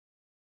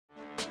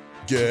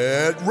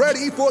Get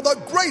ready for the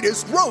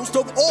greatest roast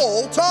of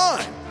all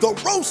time, the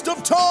Roast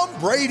of Tom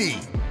Brady,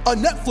 a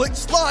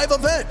Netflix live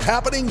event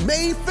happening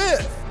May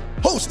 5th.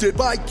 Hosted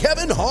by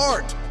Kevin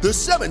Hart, the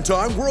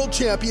 7-time world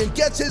champion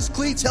gets his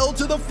cleats held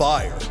to the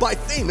fire by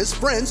famous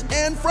friends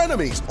and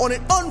frenemies on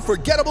an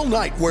unforgettable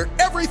night where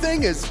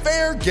everything is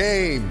fair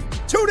game.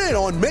 Tune in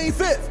on May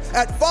 5th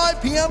at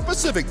 5 p.m.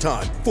 Pacific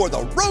time for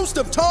the Roast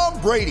of Tom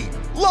Brady,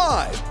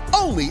 live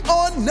only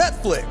on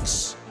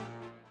Netflix.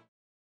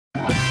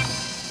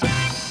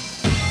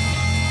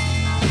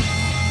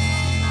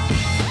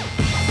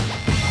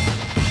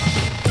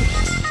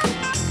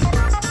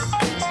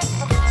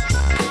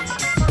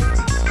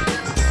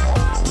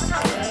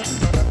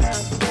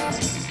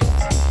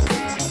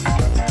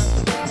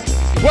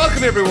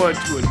 Welcome, everyone,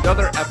 to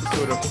another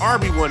episode of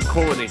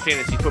RB1 a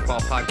fantasy football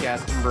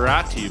podcast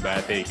brought to you by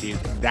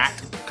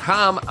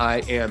FATeams.com. I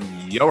am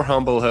your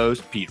humble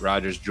host, Pete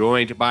Rogers,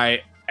 joined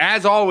by,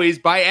 as always,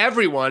 by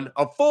everyone,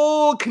 a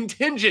full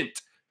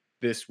contingent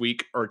this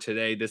week or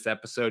today, this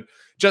episode.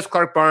 Just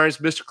Clark Barnes,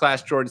 Mr.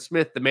 Class Jordan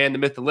Smith, the man, the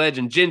myth, the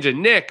legend, Ginger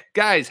Nick.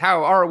 Guys,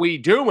 how are we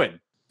doing?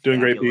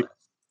 Doing great, Pete.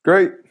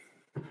 Great.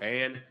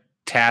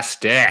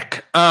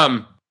 Fantastic.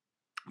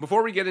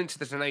 Before we get into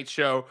the tonight's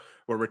show,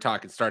 where we're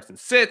talking starts and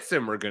sits,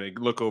 and we're going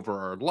to look over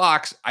our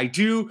locks. I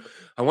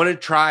want to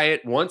try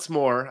it once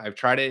more. I've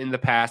tried it in the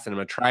past, and I'm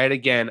going to try it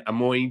again. I'm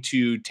going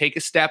to take a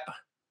step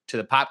to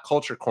the pop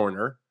culture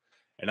corner,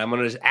 and I'm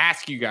going to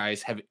ask you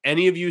guys, have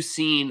any of you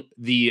seen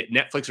the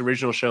Netflix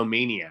original show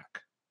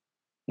Maniac?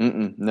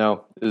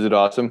 No. Is it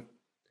awesome?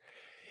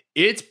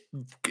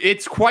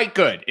 It's quite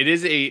good. It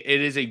is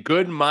a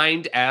good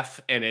mind F,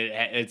 and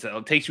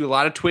it takes you a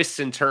lot of twists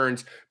and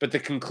turns. But the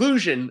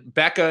conclusion,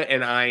 Becca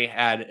and I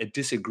had a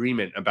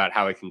disagreement about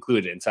how it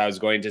concluded, and so I was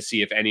going to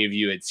see if any of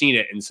you had seen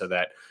it, and so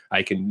that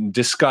I can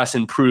discuss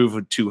and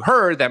prove to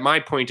her that my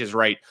point is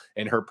right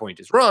and her point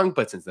is wrong.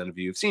 But since none of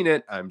you have seen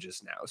it, I'm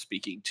just now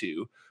speaking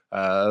to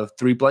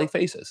three blank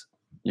faces.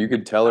 You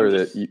could tell her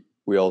that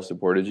we all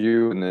supported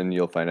you, and then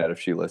you'll find out if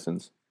she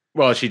listens.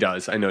 Well, she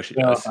does. I know she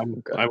does. I'm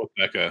with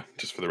Becca,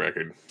 just for the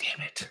record.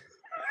 Damn it.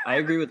 I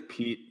agree with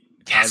Pete.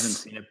 Yes. I haven't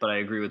seen it, but I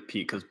agree with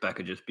Pete because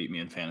Becca just beat me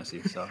in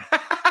fantasy. So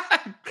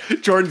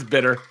Jordan's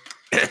bitter.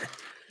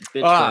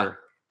 Bitch.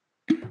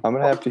 I'm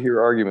going to have to hear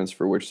arguments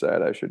for which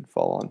side I should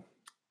fall on.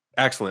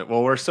 Excellent.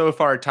 Well, we're so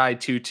far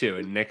tied 2-2,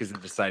 and Nick is the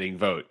deciding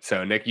vote.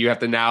 So, Nick, you have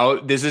to now.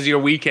 This is your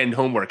weekend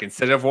homework.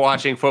 Instead of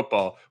watching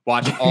football,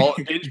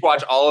 binge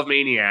watch all of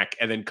Maniac,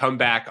 and then come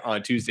back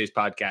on Tuesday's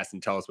podcast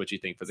and tell us what you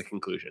think for the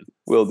conclusion.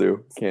 Will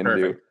do. Can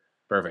do.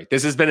 Perfect.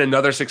 This has been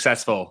another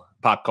successful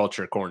pop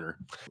culture corner.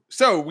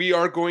 So we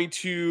are going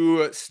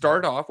to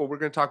start off. Well, we're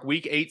going to talk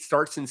week 8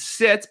 starts and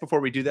sits.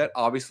 Before we do that,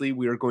 obviously,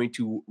 we are going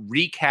to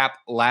recap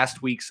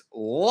last week's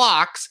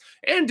locks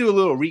and do a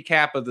little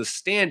recap of the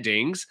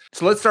standings.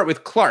 So let's start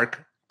with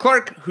Clark.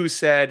 Clark, who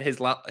said his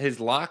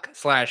lock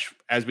slash,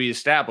 as we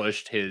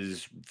established,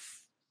 his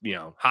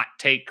hot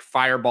take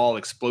fireball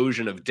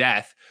explosion of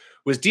death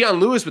was Dion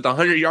Lewis with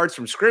 100 yards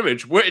from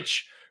scrimmage,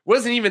 which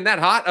wasn't even that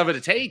hot of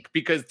a take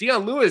because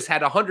Dion Lewis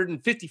had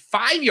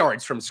 155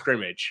 yards from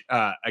scrimmage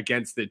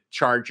against the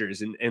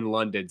Chargers in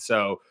London.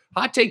 So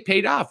hot take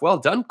paid off. Well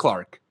done,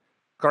 Clark.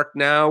 Clark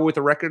now with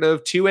a record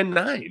of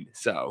 2-9.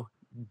 So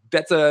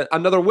that's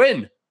another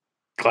win.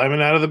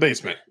 Climbing out of the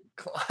basement.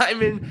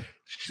 Climbing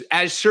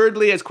as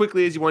assuredly, as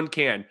quickly as one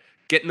can.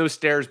 Getting those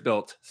stairs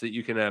built so that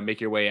you can make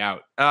your way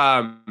out.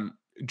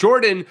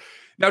 Jordan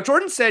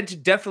said to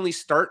definitely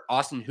start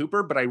Austin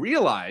Hooper, but I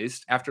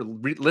realized after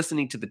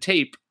listening to the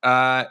tape,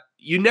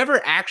 you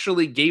never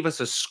actually gave us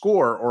a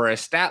score or a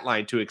stat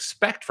line to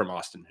expect from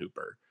Austin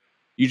Hooper.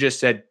 You just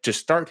said to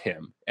start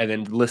him and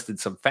then listed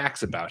some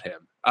facts about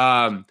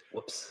him.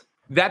 Whoops.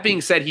 That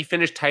being said, he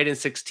finished tight in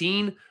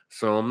 16,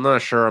 so I'm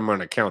not sure I'm going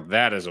to count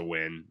that as a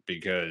win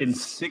because in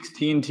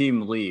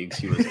 16-team leagues,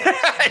 he was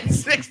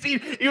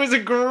 16. He was a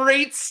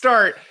great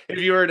start if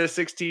you were in a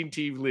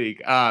 16-team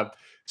league.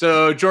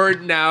 So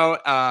Jordan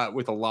now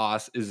with a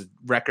loss is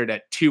record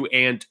at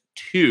 2-2,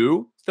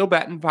 still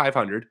batting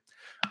 500.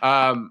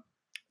 My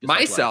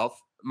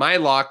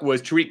lock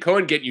was Tariq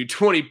Cohen getting you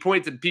 20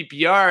 points in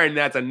PPR, and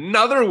that's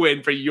another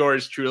win for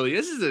yours truly.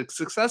 This is a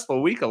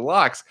successful week of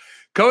locks.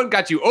 Cohen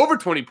got you over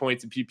 20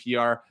 points in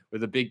PPR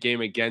with a big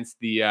game against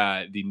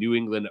the New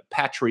England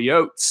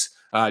Patriots,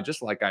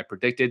 just like I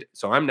predicted.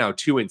 So I'm now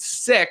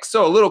 2-6.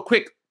 So a little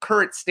quick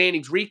current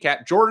standings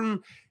recap.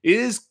 Jordan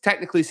is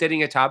technically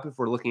sitting atop if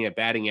we're looking at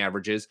batting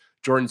averages.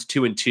 Jordan's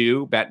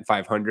 2-2, batting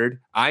 500.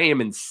 I am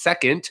in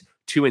second,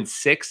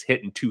 2-6,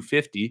 hitting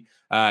 250.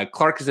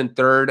 Clark is in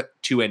third,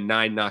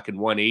 2-9, knocking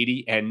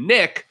 180. And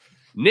Nick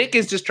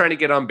is just trying to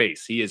get on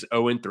base. He is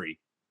 0-3.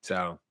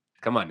 So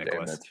come on,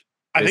 Nicholas.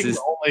 I think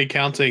we're only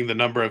counting the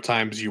number of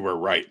times you were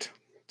right.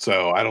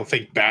 So I don't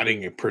think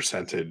batting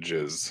percentage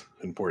is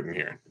important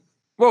here.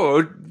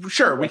 Whoa,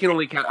 sure. We can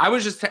only count. I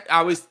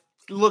was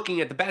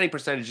looking at the batting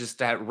percentages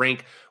to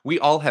rank. We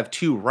all have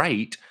 2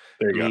 right.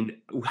 There you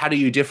go. How do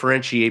you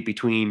differentiate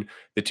between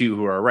the 2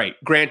 who are right?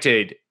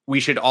 Granted, we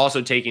should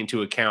also take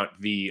into account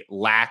the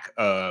lack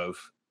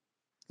of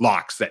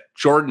locks that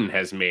Jordan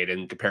has made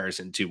in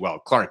comparison to, well,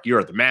 Clark,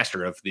 you're the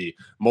master of the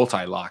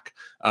multi-lock.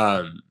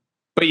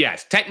 But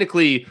yes,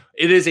 technically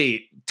it is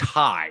a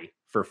tie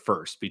for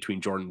first between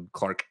Jordan,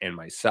 Clark, and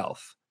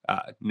myself.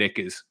 Nick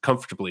is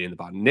comfortably in the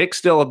bottom. Nick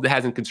still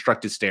hasn't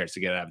constructed stairs to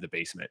get out of the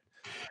basement.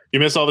 You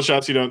miss all the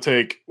shots you don't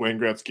take. Wayne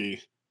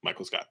Gretzky,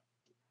 Michael Scott.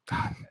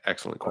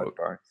 Excellent quote.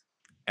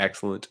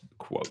 Excellent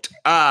quote.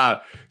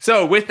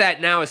 So with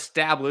that now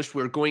established,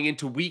 we're going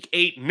into week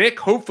 8. Nick,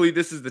 hopefully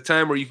this is the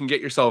time where you can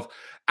get yourself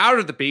out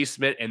of the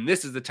basement, and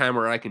this is the time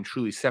where I can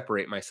truly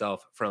separate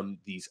myself from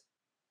these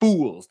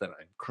fools that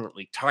I'm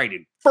currently tied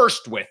in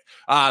first with.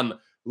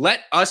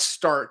 Let us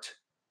start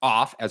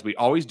off, as we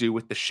always do,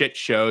 with the shit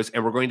shows,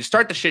 and we're going to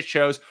start the shit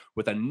shows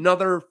with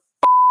another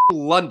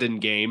London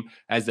game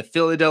as the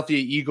Philadelphia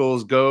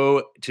Eagles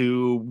go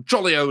to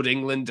jolly old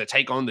England to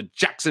take on the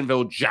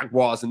Jacksonville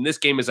Jaguars. And this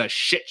game is a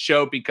shit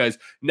show because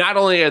not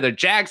only are the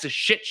Jags a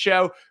shit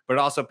show, but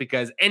also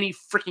because any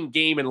freaking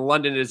game in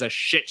London is a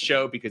shit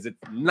show because it's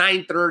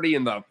 9:30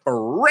 in the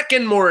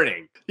frickin'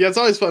 morning. Yeah, it's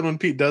always fun when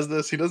Pete does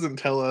this. He doesn't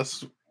tell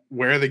us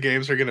where the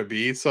games are going to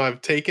be. So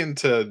I've taken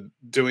to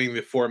doing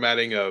the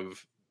formatting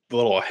of the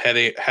little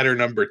header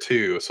number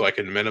 2 so I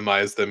can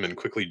minimize them and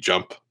quickly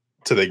jump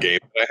to the game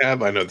that I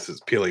have. I know this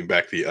is peeling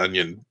back the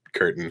onion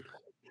curtain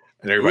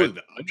and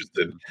everybody's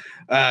interested.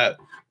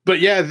 But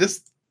yeah,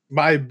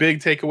 my big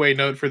takeaway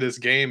note for this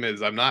game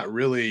is I'm not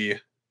really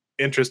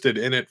interested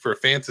in it for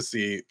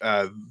fantasy.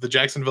 The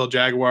Jacksonville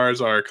Jaguars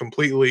are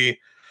completely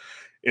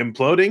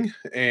imploding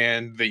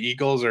and the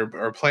Eagles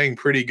are playing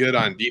pretty good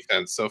on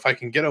defense. So if I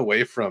can get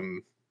away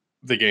from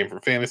the game for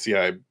fantasy,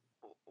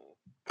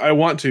 I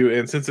want to.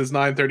 And since it's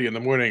 9:30 in the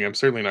morning, I'm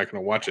certainly not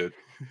going to watch it.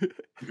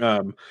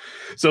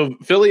 So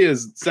Philly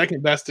is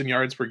second best in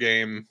yards per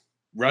game,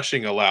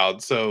 rushing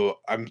allowed. So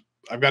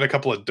I've got a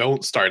couple of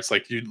don't starts,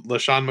 like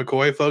LaShawn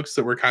McCoy folks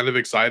that were kind of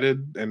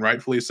excited, and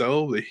rightfully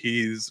so.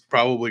 He's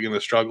probably going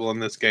to struggle in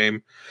this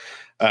game.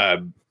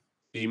 Do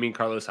you mean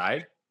Carlos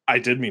Hyde? I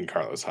did mean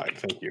Carlos Hyde.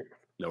 Thank you.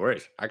 No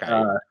worries. I got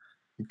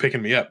you.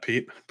 Picking me up,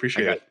 Pete.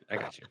 Appreciate it. I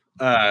got you.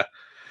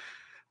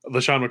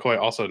 LaShawn McCoy,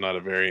 also not a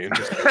very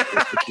interesting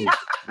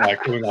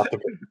coming off the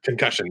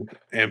concussion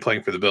and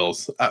playing for the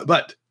Bills.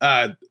 But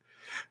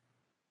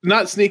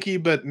not sneaky,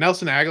 but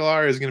Nelson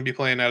Aguilar is going to be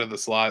playing out of the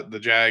slot. The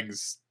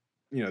Jags,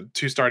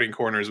 2 starting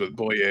corners with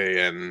Boye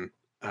and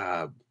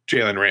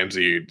Jalen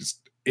Ramsey.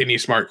 Just any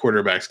smart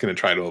quarterback's going to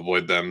try to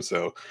avoid them.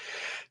 So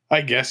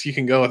I guess you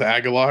can go with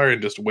Aguilar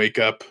and just wake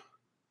up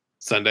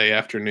Sunday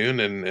afternoon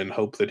and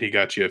hope that he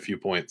got you a few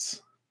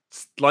points.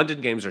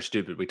 London games are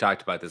stupid. We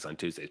talked about this on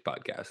Tuesday's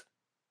podcast.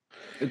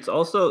 It's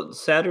also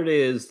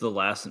Saturday is the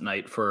last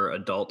night for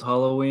adult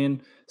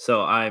Halloween,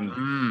 so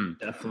I'm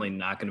definitely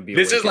not going to be.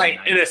 This is like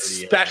an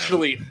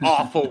especially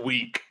awful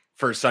week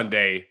for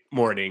Sunday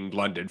morning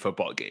London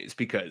football games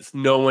because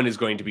no one is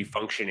going to be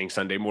functioning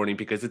Sunday morning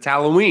because it's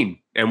Halloween.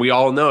 And we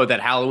all know that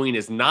Halloween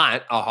is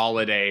not a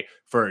holiday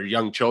for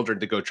young children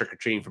to go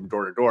trick-or-treating from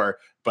door to door,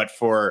 but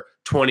for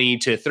 20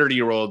 to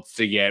 30-year-olds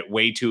to get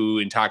way too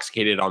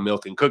intoxicated on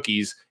milk and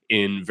cookies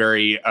in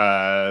very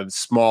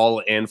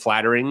small and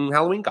flattering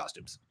Halloween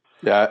costumes.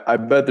 Yeah, I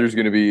bet there's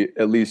going to be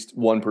at least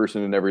one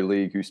person in every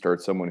league who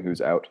starts someone who's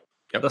out.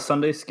 Yep. The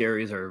Sunday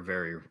scaries are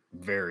very,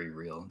 very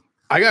real.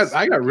 I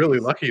got really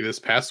lucky this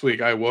past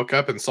week. I woke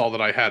up and saw that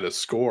I had a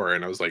score,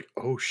 and I was like,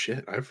 "Oh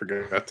shit, I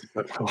forgot to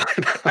put my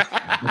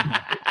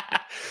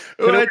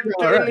I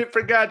totally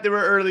forgot there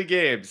were early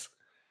games."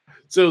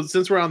 So,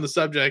 since we're on the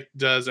subject,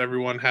 does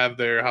everyone have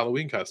their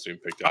Halloween costume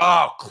picked out?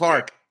 Oh,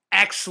 Clark,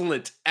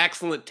 excellent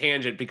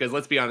tangent, because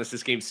let's be honest,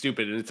 this game's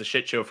stupid and it's a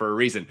shit show for a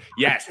reason.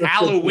 Yes,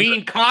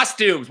 Halloween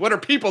costumes. What are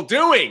people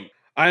doing?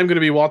 I am going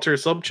to be Walter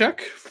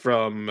Sobchak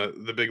from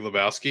The Big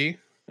Lebowski,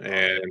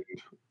 and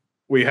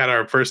we had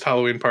our first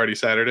Halloween party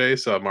Saturday,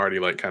 so I'm already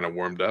kind of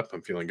warmed up.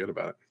 I'm feeling good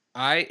about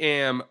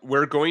it.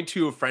 We're going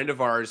to a friend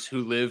of ours who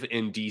live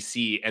in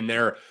DC, and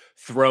they're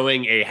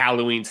throwing a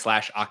Halloween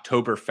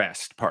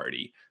 /Oktoberfest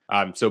party.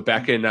 So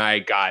Becca and I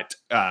got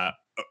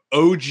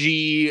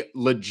OG,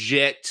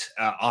 legit,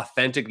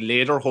 authentic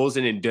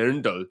lederhosen and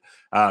dirndl.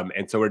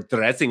 And so we're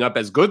dressing up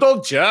as good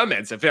old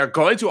Germans. If we're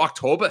going to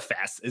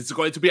Oktoberfest, it's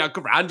going to be a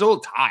grand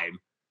old time.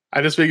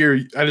 I just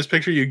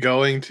picture you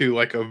going to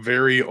a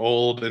very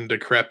old and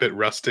decrepit,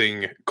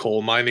 rusting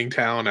coal mining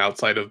town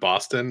outside of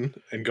Boston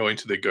and going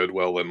to the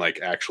Goodwill and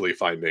actually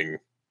finding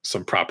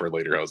some proper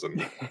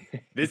lederhosen.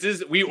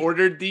 We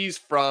ordered these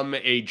from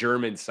a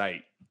German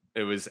site.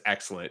 It was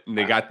excellent.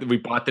 And we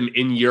bought them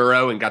in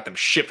Euro and got them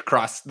shipped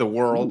across the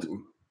world.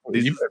 You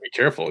better be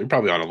careful. You're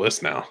probably on a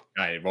list now.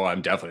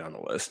 I'm definitely on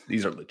the list.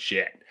 These are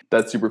legit.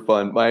 That's super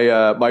fun.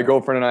 My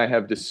girlfriend and I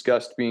have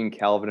discussed being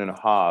Calvin and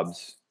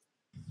Hobbes,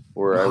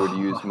 where I would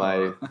use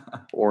my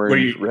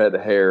orange red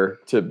hair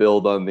to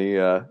build on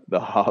the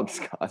Hobbes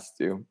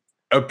costume.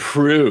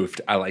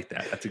 Approved. I like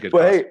that. That's a good.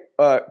 But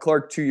hey,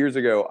 Clark, 2 years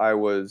ago I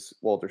was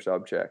Walter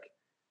Sobchak.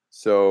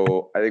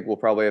 So I think we'll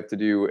probably have to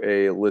do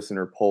a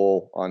listener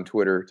poll on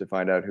Twitter to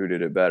find out who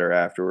did it better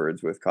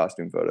afterwards with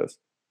costume photos.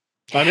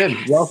 I'm in.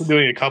 We're also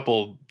doing a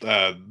couple.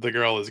 The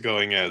girl is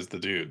going as the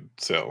dude,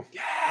 so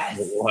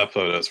we'll have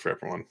photos for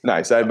everyone.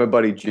 Nice. I had my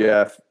buddy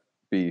Jeff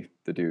be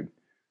the dude.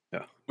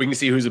 Yeah, we can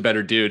see who's a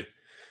better dude.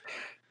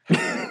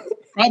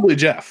 Probably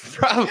Jeff.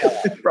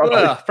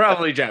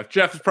 Probably Jeff.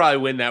 Jeff would probably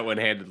win that one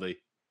handedly.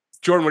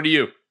 Jordan, what do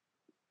you?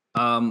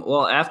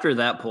 Well, after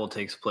that poll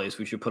takes place,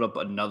 we should put up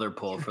another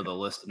poll for the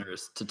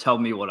listeners to tell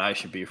me what I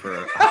should be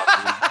for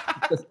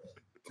Halloween.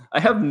 I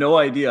have no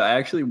idea. I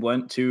actually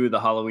went to the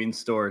Halloween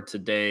store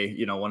today,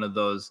 you know, one of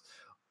those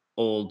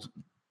old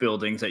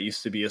buildings that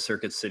used to be a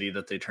Circuit City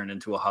that they turned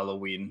into a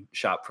Halloween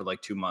shop for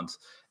like 2 months.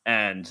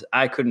 And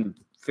I couldn't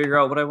figure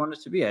out what I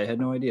wanted to be. I had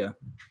no idea.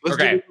 Let's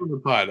do it on the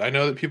pod. I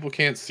know that people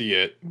can't see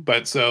it,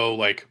 but so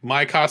like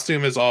my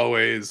costume is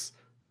always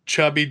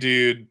chubby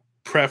dude,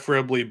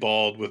 preferably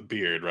bald with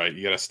beard, right?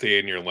 You got to stay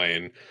in your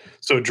lane.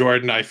 So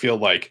Jordan, I feel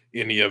like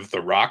any of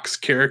the Rock's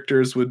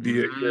characters would be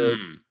a good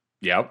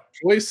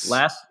choice.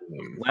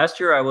 Last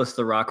year I was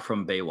the Rock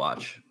from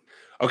Baywatch.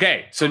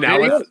 Okay, so now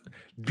let's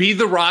be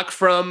the Rock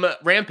from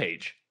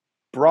Rampage.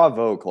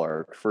 Bravo,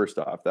 Clark. First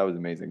off, that was an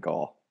amazing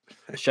call.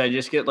 Should I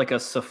just get like a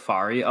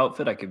safari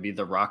outfit? I could be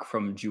the Rock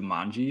from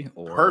Jumanji.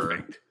 Or...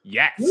 Perfect.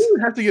 Yes. You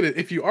have to get it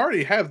if you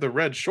already have the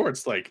red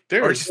shorts. Like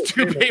or just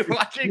do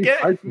Baywatch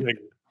again.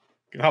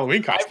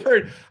 Halloween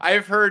costume.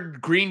 I've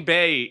heard Green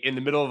Bay in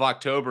the middle of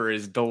October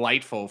is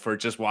delightful for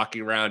just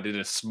walking around in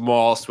a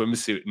small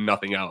swimsuit and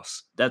nothing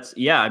else.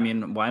 I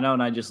mean, why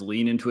don't I just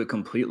lean into it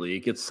completely?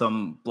 Get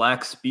some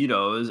black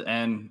Speedos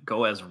and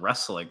go as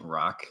wrestling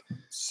Rock.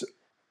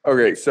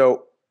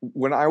 So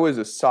when I was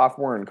a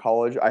sophomore in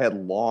college, I had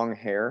long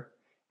hair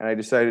and I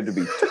decided to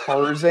be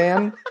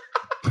Tarzan.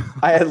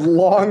 I had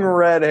long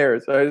red hair,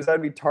 so I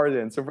decided to be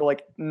Tarzan. So for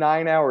like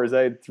 9 hours,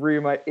 I had 3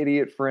 of my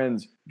idiot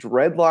friends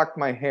dreadlocked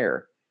my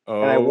hair.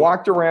 And I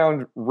walked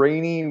around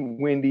rainy,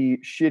 windy,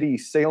 shitty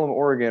Salem,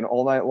 Oregon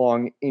all night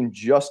long in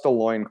just a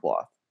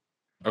loincloth.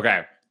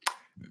 Okay.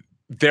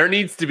 There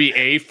needs to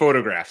be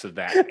photographs of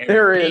that.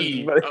 There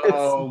is.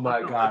 Oh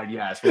my God,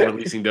 yes. We're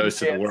releasing those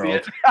to the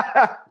world.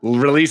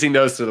 Releasing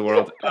those to the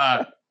world.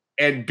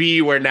 And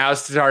B, we're now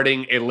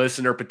starting a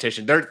listener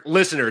petition.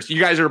 Listeners,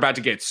 you guys are about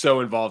to get so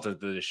involved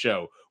into the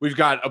show. We've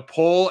got a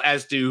poll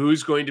as to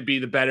who's going to be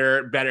the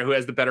better, who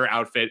has the better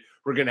outfit.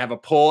 We're going to have a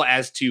poll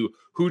as to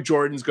who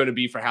Jordan's going to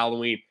be for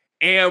Halloween.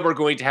 And we're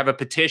going to have a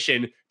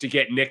petition to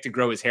get Nick to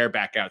grow his hair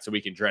back out so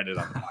we can dread it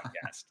on the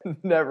podcast.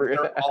 Never.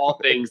 They're all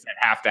things that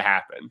have to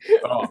happen.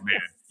 Oh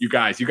man, you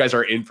guys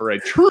are in for a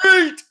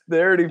treat. They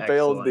already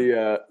failed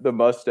the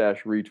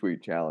mustache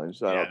retweet challenge,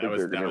 so I don't think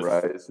they're going to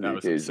rise to the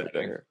occasion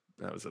there.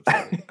 That was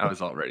upsetting. I was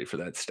all ready for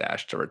that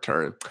stash to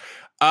return.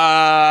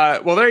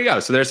 Well, there you go.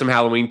 So there's some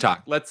Halloween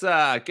talk. Let's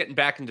getting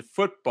back into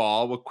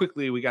football.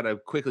 We got to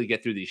quickly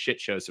get through these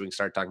shit shows so we can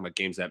start talking about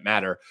games that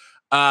matter.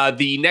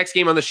 The next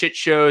game on the shit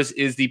shows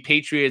is the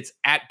Patriots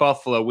at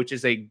Buffalo, which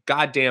is a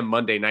goddamn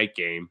Monday night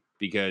game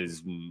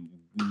because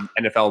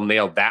NFL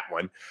nailed that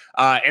one.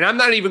 And I'm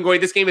not even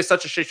going, this game is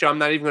such a shit show. I'm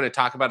not even going to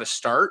talk about a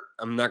start.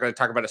 I'm not going to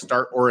talk about a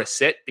start or a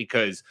sit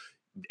because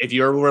if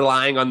you're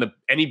relying on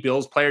any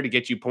Bills player to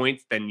get you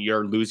points, then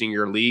you're losing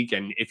your league.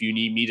 And if you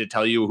need me to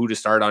tell you who to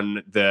start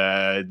on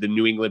the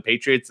New England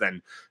Patriots,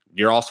 then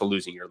you're also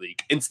losing your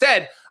league.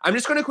 Instead, I'm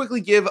just going to quickly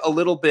give a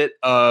little bit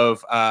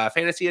of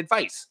fantasy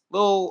advice, a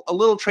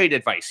little trade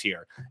advice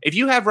here. If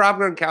you have Rob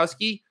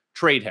Gronkowski,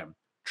 trade him.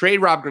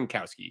 Trade Rob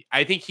Gronkowski.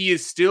 I think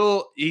he's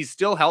still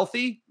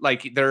healthy.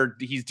 Like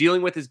he's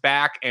dealing with his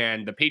back,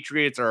 and the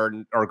Patriots are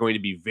going to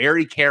be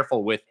very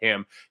careful with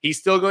him. He's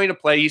still going to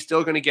play. He's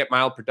still going to get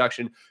mild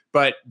production.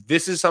 But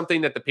this is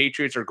something that the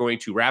Patriots are going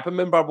to wrap him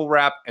in bubble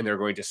wrap, and they're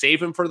going to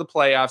save him for the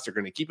playoffs. They're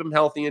going to keep him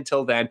healthy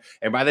until then.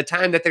 And by the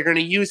time that they're going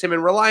to use him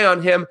and rely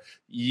on him,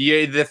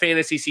 the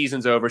fantasy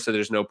season's over, so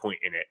there's no point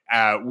in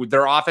it.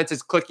 Their offense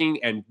is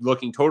clicking and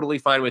looking totally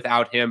fine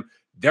without him.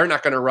 They're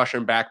not going to rush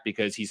him back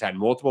because he's had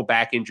multiple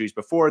back injuries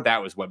before.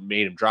 That was what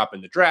made him drop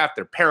in the draft.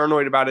 They're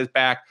paranoid about his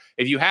back.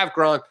 If you have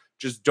Gronk,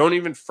 just don't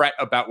even fret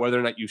about whether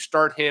or not you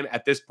start him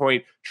at this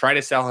point. Try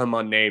to sell him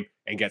on name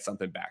and get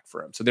something back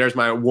for him. So there's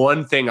my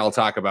one thing I'll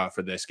talk about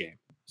for this game.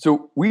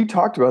 So we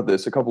talked about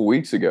this a couple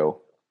weeks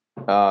ago.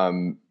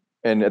 And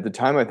at the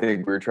time, I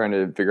think we were trying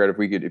to figure out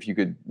if you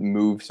could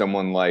move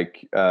someone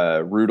like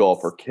Rudolph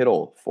or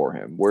Kittle for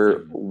him.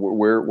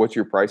 What's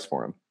your price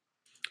for him?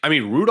 I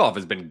mean, Rudolph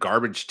has been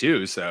garbage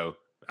too, so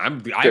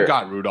I've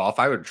got Rudolph.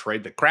 I would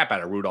trade the crap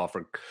out of Rudolph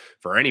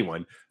for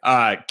anyone.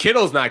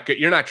 Kittle's not good.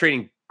 You're not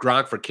trading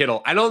Gronk for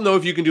Kittle. I don't know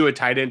if you can do a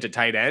tight end to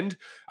tight end.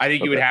 I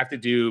think you would have to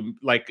do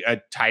like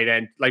a tight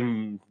end, like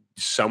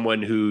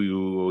someone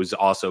who is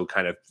also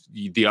kind of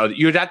the other.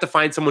 You'd have to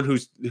find someone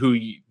who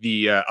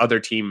the other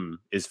team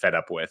is fed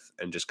up with,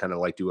 and just kind of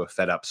like do a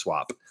fed up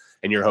swap.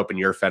 And you're hoping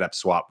your fed up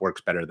swap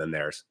works better than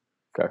theirs.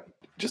 Okay.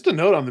 Just a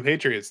note on the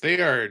Patriots: they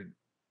are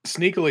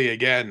sneakily,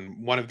 again,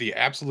 one of the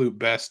absolute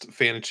best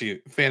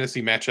fantasy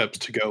matchups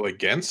to go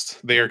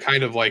against. They are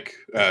kind of like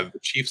the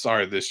Chiefs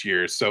are this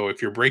year. So if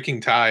you're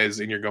breaking ties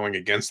and you're going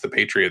against the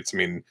Patriots, I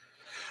mean,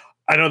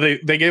 I know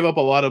they gave up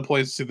a lot of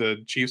points to the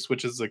Chiefs,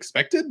 which is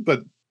expected,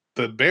 but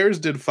the Bears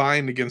did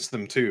fine against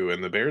them too,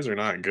 and the Bears are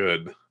not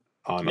good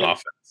on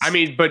offense. I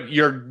mean, but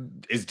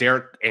is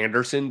Derek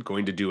Anderson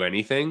going to do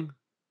anything?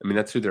 I mean,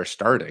 that's who they're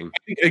starting. I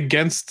think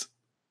against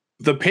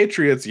the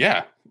Patriots,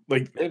 yeah.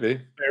 Like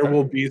maybe there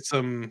will be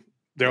some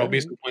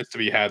points to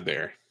be had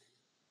there.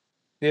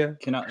 Yeah.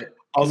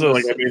 Also,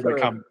 like I made that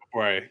comment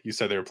before you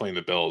said they were playing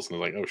the Bills, and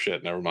they're like, "Oh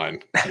shit, never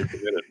mind. You're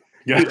committed.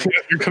 Yeah,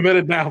 you're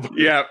committed now."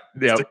 Yeah.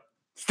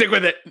 Stick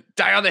with it.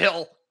 Die on the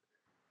hill.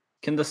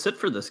 Can the sit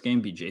for this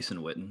game be Jason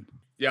Witten?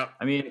 Yeah.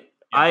 I mean,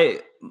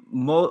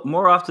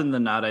 more often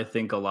than not, I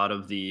think a lot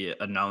of the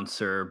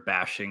announcer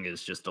bashing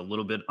is just a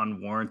little bit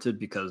unwarranted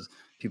because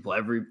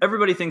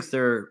everybody thinks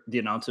the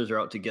announcers are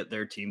out to get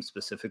their team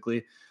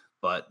specifically,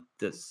 but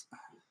it's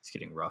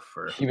getting rough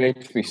for. He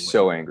makes me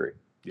so angry.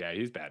 Yeah,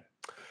 he's bad.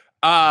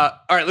 All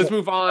right, let's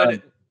move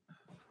on.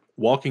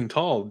 Walking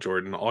tall,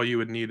 Jordan, all you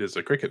would need is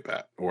a cricket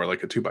bat or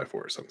like a 2x4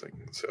 or something.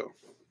 So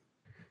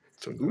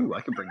ooh, I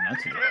can bring that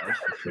to the house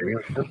for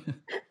sure. That's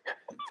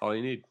all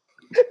you need.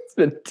 It's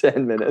been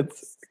 10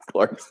 minutes.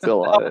 Clark's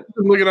still on it.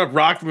 I'm looking up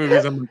rock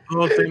movies. I'm like,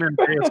 oh, San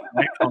Andreas,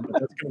 that's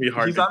gonna be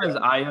hard. He's on his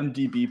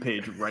IMDb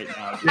page right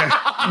now.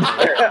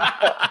 Yeah.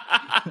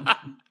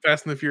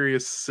 Fast and the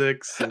Furious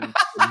 6 and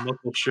a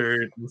muscle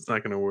shirt. It's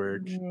not gonna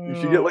work. You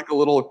should get like a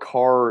little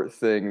car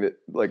thing that,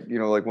 like,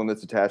 like one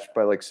that's attached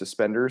by like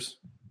suspenders,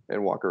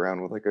 and walk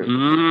around with like a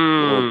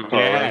little car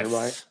around your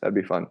bike. That'd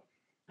be fun.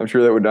 I'm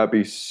sure that would not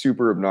be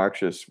super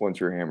obnoxious once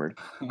you're hammered.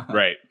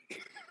 Right.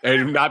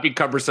 It would not be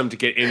cumbersome to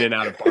get in and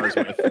out of bars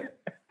with.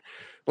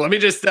 Let me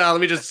just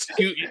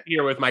scoot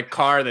here with my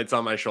car that's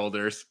on my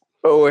shoulders.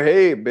 Oh,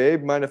 hey,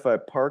 babe, mind if I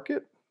park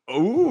it?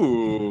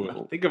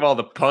 Ooh, think of all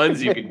the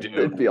puns you could do.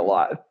 It'd be a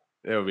lot.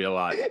 It would be a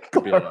lot.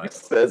 Clark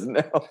says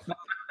no.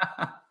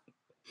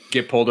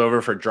 Get pulled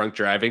over for drunk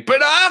driving.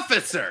 But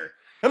officer,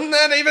 I'm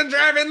not even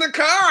driving the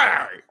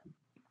car.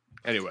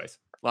 Anyways,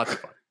 lots of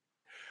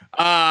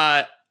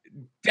fun.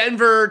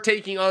 Denver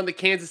taking on the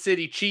Kansas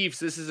City Chiefs.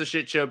 This is a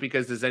shit show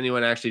because does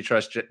anyone actually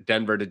trust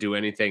Denver to do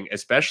anything,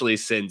 especially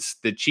since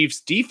the Chiefs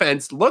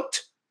defense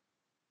looked,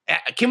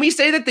 can we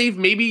say that they've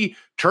maybe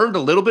turned a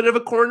little bit of a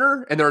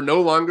corner and they're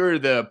no longer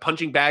the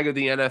punching bag of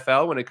the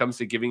NFL when it comes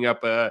to giving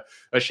up a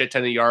shit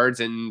ton of yards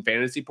and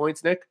fantasy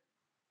points, Nick?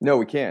 No,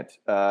 we can't.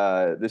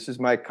 This is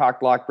my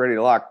cock lock, ready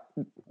to lock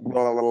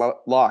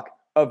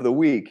of the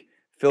week.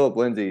 Philip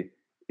Lindsay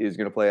is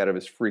going to play out of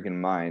his freaking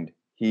mind.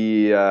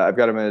 I've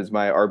got him as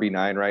my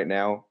RB9 right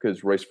now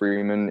because Royce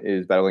Freeman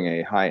is battling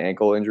a high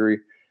ankle injury,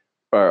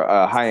 or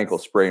a high ankle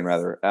sprain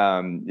rather.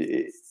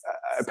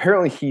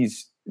 Apparently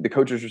the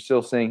coaches are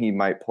still saying he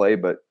might play,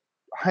 but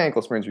high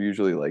ankle sprains are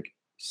usually like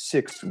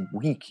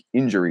 6-week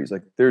injuries.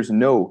 Like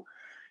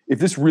if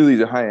this really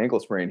is a high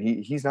ankle sprain,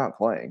 he's not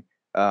playing.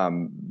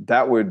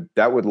 That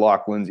would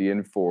lock Lindsay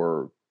in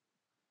for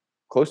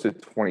close to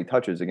 20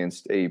 touches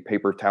against a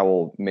paper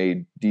towel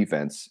made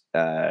defense.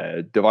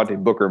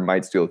 Devontae Booker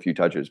might steal a few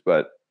touches,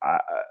 but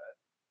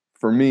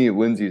for me,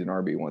 Lindsay's an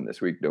RB1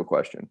 this week, no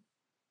question.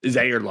 Is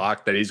that your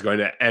lock that he's going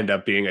to end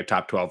up being a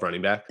top 12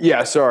 running back?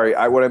 Yeah, sorry.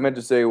 What I meant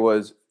to say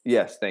was,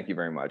 yes, thank you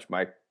very much.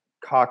 My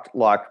cocked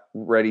lock,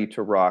 ready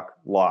to rock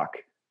lock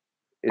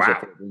is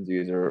that Lindsay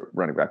is a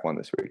running back one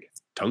this week.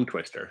 Tongue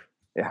twister.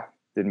 Yeah,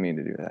 didn't mean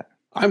to do that.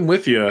 I'm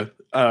with you.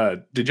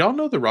 Did y'all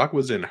know The Rock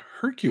was in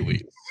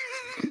Hercules?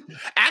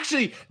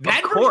 Actually,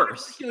 that version of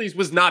Hercules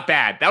was not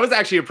bad. That was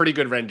actually a pretty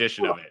good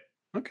rendition of it.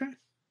 Okay.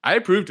 I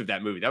approved of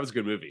that movie. That was a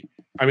good movie.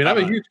 I mean, I'm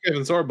a huge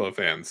Kevin Sorbo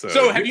fan.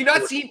 So have you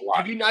not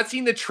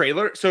seen the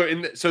trailer?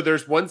 So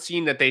there's one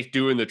scene that they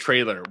do in the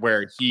trailer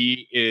where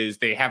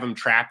they have him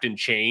trapped in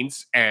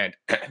chains, and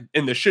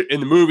in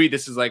the movie,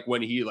 this is like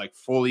when he like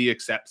fully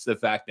accepts the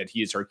fact that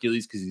he is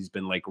Hercules because he's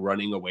been like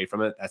running away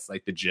from it. That's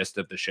like the gist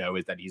of the show,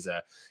 is that he's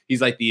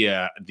like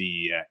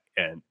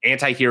an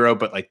anti-hero,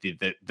 but like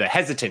the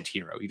hesitant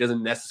hero. He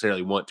doesn't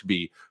necessarily want to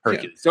be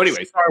Hercules. Yeah. So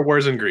anyways, Star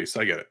Wars in Greece.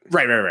 I get it.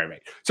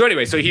 Right. So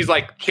anyway, so he's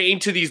like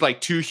chained to these like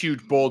two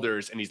huge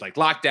boulders, and he's like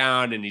locked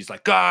down, and he's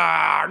like, no,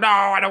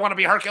 I don't want to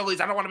be Hercules.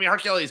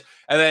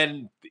 And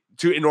then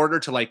in order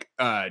to like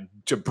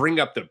to bring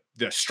up the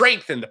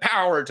strength and the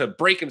power to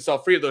break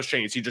himself free of those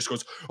chains, he just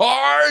goes,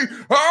 I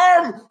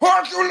am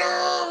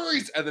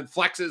Hercules, and then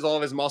flexes all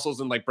of his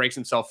muscles and like breaks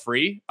himself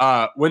free.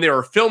 When they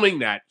were filming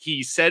that,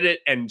 he said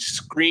it and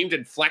screamed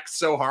and flexed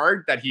so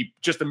hard that he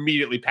just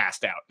immediately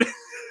passed out.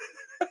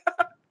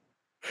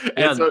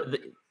 Yeah,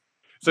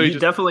 so he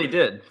definitely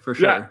did, for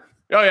sure. Yeah.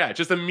 Oh yeah,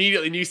 just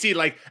immediately. And you see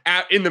like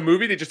in the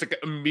movie, they just like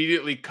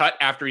immediately cut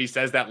after he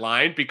says that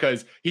line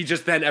because he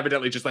just then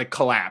evidently just like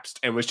collapsed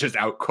and was just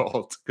out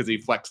cold because he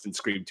flexed and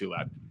screamed too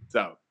loud.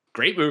 So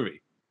great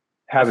movie.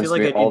 Happens to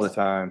me all the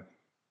time.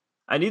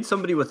 I need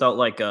somebody without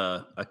like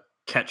a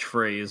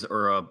catchphrase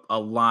or a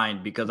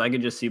line, because I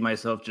can just see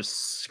myself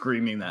just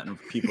screaming that in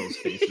people's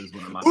faces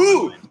when I'm on.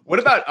 Ooh, what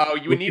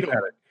about you would need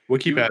we'll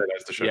keep at it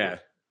as the show.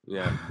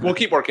 Yeah. We'll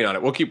keep working on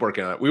it.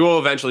 We will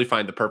eventually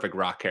find the perfect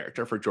rock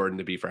character for Jordan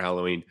to be for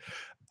Halloween.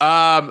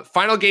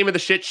 Final game of the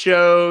shit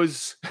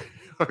shows.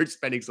 We're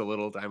spending so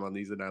little time on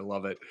these and I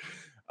love it.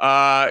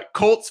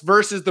 Colts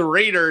versus the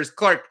Raiders.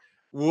 Clark,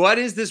 What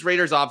is this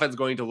Raiders offense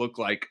going to look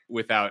like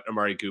without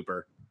Amari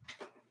Cooper?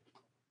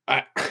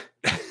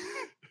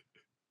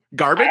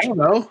 Garbage? I don't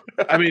know.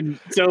 I mean,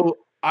 so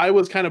I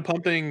was kind of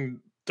pumping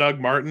Doug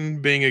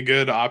Martin being a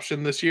good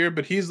option this year,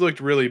 but he's looked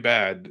really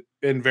bad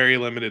in very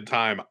limited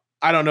time.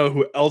 I don't know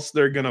who else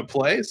they're going to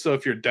play. So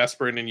if you're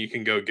desperate and you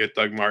can go get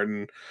Doug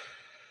Martin,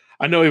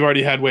 I know we've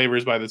already had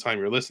waivers by the time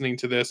you're listening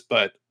to this,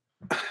 but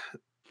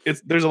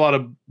there's a lot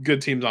of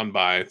good teams on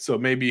bye. So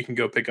maybe you can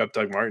go pick up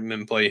Doug Martin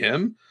and play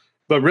him.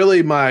 But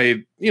really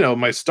my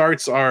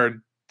starts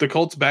are the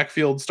Colts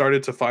backfield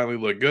started to finally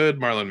look good.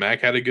 Marlon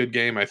Mack had a good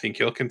game. I think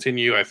he'll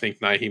continue. I think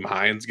Nyheim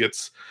Hines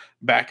gets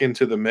back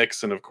into the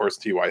mix. And of course,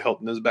 T.Y.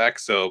 Hilton is back.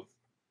 So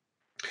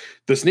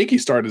the sneaky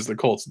start is the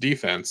Colts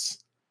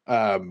defense.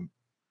 I'm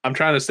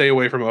trying to stay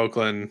away from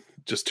Oakland.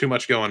 Just too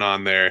much going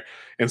on there.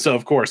 And so,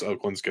 of course,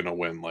 Oakland's going to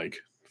win like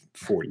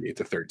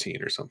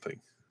 48-13 or something.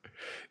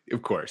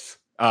 Of course.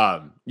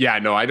 Yeah,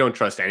 no, I don't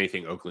trust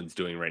anything Oakland's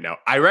doing right now.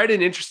 I read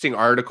an interesting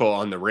article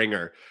on The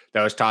Ringer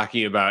that was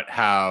talking about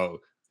how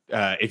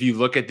if you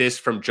look at this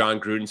from John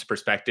Gruden's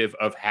perspective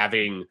of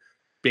having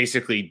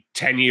basically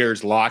 10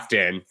 years locked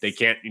in,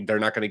 they're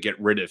not going to get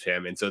rid of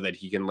him. And so that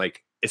he can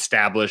like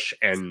establish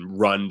and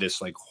run this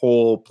like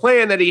whole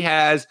plan that he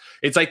has.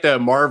 It's like the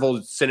Marvel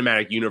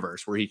Cinematic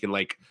Universe where he can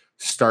like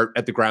start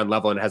at the ground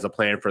level and has a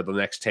plan for the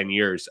next 10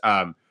 years.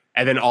 And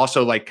then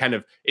also like kind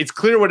of, it's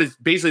clear what is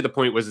basically the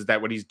point was, is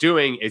that what he's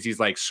doing is he's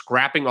like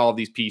scrapping all of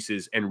these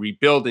pieces and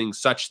rebuilding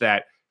such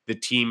that the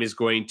team is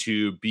going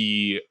to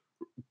be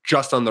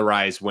just on the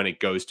rise when it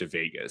goes to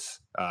Vegas.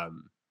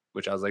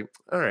 Which I was like,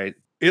 all right.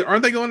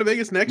 Aren't they going to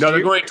Vegas next year? No,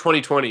 they're going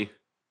 2020.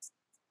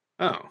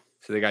 Oh.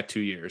 So they got 2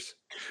 years.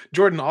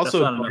 Jordan, also,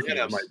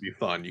 that might be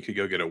fun. You could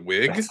go get a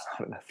wig.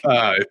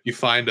 If you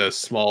find a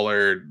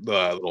smaller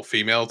little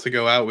female to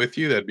go out with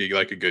you, that'd be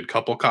like a good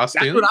couple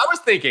costume. That's what I was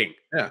thinking.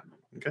 Yeah.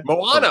 Okay.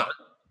 Moana.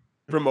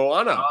 From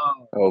Moana.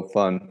 Oh,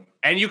 fun.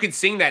 And you can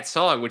sing that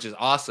song, which is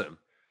awesome.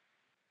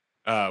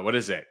 What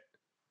is it?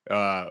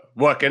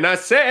 What can I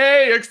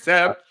say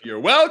except you're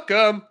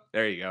welcome?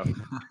 There you go.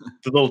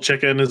 The little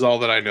chicken is all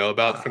that I know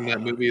about from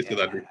that movie, so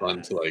that'd be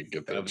fun to like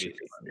get that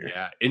chicken on here.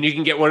 Yeah, and you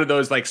can get one of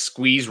those like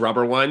squeeze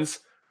rubber ones.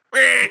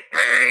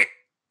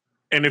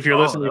 And if you're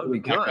listening to the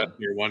podcast,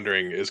 you're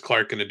wondering, is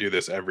Clark going to do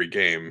this every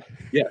game?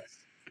 Yes.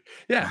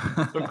 Yeah,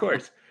 of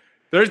course.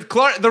 There's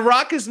Clark. The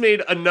Rock has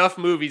made enough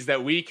movies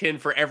that we can,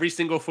 for every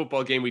single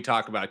football game we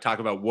talk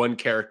about one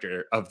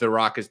character of the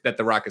Rock that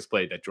the Rock has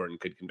played that Jordan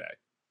could convey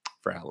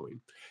for Halloween.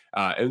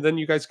 And then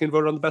you guys can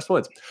vote on the best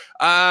ones.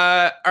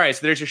 All right,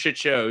 so there's your shit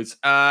shows.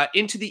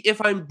 Into the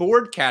If I'm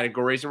Bored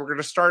categories, and we're going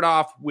to start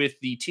off with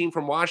the team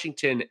from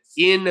Washington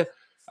in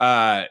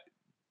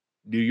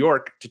New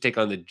York to take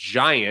on the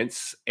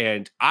Giants.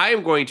 And I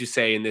am going to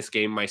say in this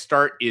game, my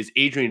start is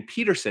Adrian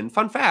Peterson.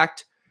 Fun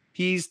fact,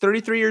 he's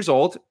 33 years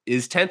old,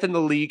 is 10th in the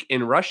league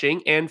in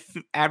rushing, and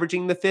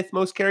averaging the 5th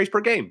most carries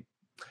per game.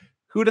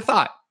 Who'd have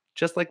thought?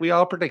 Just like we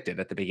all predicted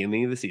at the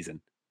beginning of the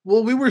season.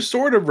 Well, we were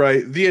sort of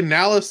right. The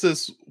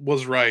analysis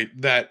was right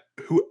that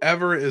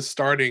whoever is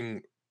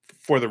starting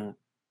for the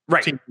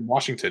team from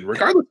Washington,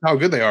 regardless of how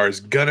good they are,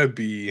 is going to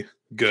be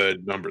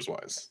good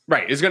numbers-wise.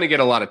 Right. Is going to get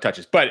a lot of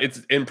touches. But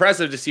it's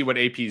impressive to see what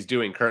AP is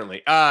doing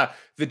currently.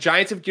 The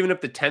Giants have given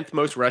up the 10th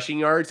most rushing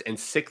yards and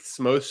 6th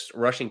most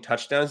rushing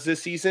touchdowns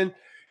this season.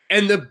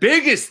 And the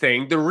biggest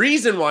thing, the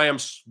reason why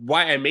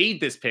I made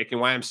this pick and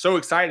why I'm so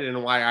excited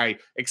and why I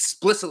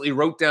explicitly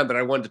wrote down that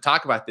I wanted to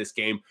talk about this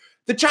game,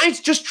 the Giants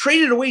just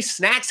traded away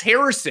Snacks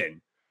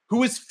Harrison, who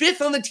was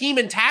 5th on the team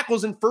in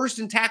tackles and 1st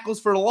in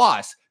tackles for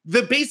loss.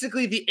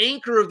 Basically the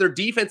anchor of their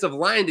defensive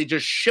line, they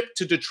just shipped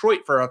to Detroit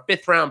for a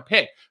 5th round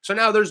pick. So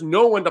now there's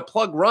no one to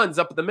plug runs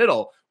up the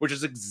middle, which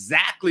is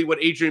exactly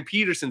what Adrian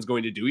Peterson's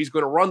going to do. He's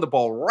going to run the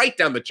ball right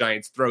down the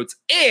Giants' throats.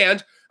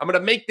 And I'm going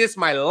to make this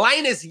my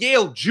Linus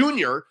Yale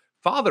Jr.,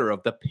 father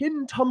of the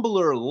pin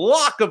tumbler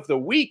lock of the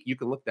week. You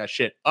can look that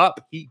shit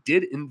up. He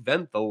did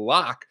invent the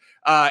lock.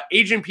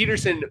 Adrian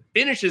Peterson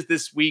finishes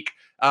this week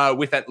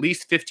with at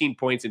least 15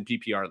 points in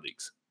PPR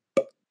leagues.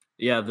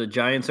 Yeah, the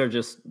Giants are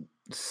just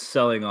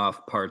selling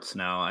off parts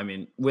now. I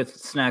mean, with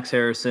Snacks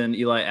Harrison,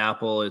 Eli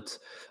Apple,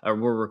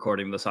 we're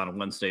recording this on a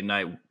Wednesday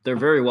night. There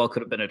very well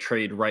could have been a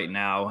trade right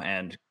now,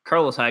 and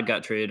Carlos Hyde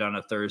got traded on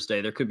a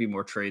Thursday. There could be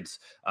more trades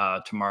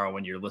tomorrow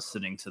when you're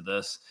listening to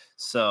this.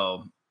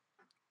 So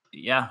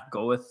yeah,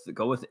 go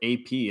with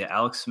AP,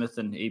 Alex Smith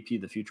and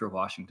AP, the future of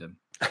Washington.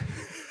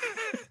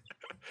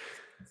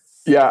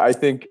 Yeah, I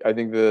think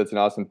that's an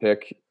awesome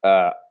pick.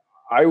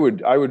 I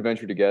would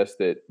venture to guess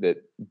that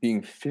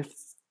being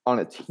 5th on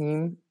a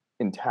team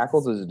in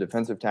tackles as a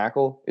defensive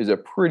tackle is a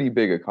pretty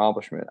big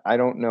accomplishment. I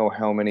don't know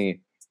how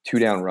many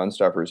 2-down run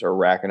stuffers are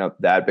racking up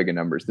that big of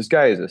numbers. This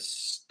guy is a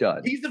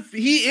stud.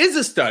 He is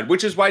a stud,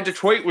 which is why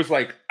Detroit was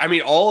like, I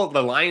mean, all of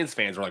the Lions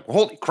fans were like, well,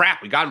 holy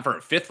crap, we got him for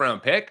a 5th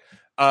round pick.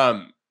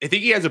 I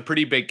think he has a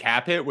pretty big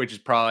cap hit, which is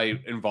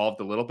probably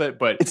involved a little bit,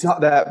 but it's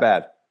not that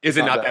bad. Is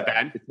it not that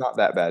bad? It's not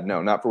that bad.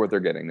 No, not for what they're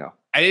getting. No.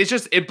 And it's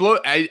just,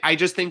 I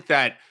just think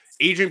that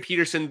Adrian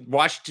Peterson,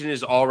 Washington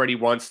has already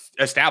once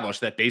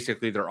established that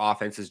basically their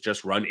offense is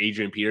just run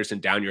Adrian Peterson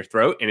down your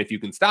throat. And if you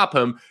can stop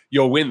him,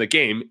 you'll win the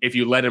game. If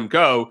you let him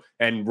go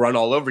and run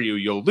all over you,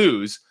 you'll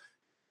lose.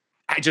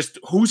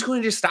 Who's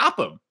going to stop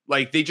him?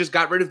 Like, they just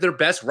got rid of their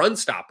best run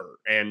stopper.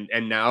 And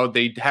now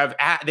they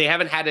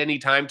haven't had any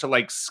time to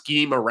like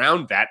scheme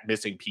around that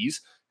missing piece.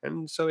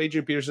 And so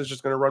Adrian Peterson's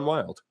just going to run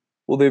wild.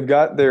 Well, they've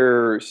got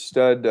their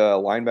stud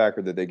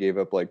linebacker that they gave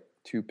up like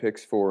 2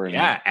 picks for. And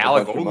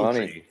Alec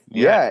Ogletree.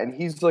 Yeah, and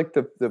he's like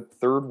the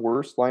third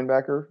worst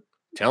linebacker.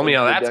 Tell me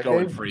how that's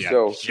going for you,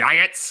 so,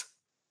 Giants.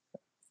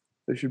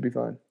 They should be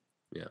fine.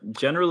 Yeah.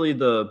 Generally,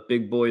 the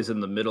big boys in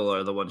the middle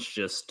are the ones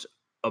just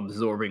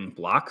absorbing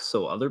blocks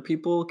so other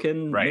people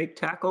can make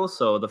tackles.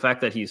 So the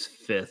fact that he's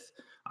 5th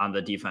on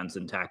the defense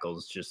in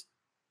tackles just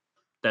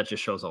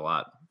shows a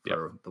lot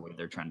for the way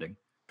they're trending.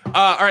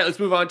 All right, let's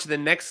move on to the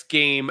next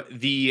game.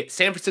 The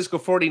San Francisco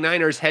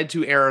 49ers head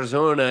to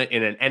Arizona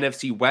in an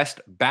NFC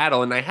West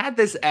battle. And I had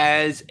this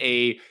as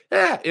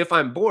if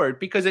I'm bored,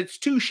 because it's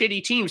 2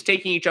 shitty teams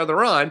taking each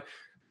other on.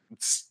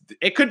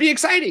 It could be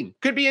exciting,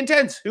 could be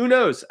intense. Who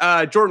knows?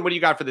 Jordan, what do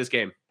you got for this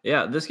game?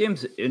 Yeah, this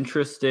game's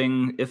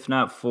interesting, if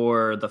not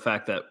for the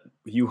fact that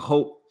you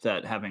hope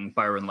that having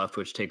Byron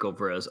Leftwich take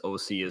over as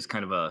OC is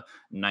kind of a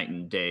night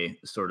and day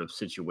sort of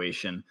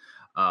situation.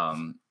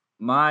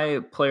 My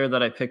player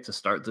that I picked to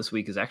start this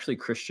week is actually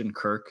Christian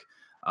Kirk.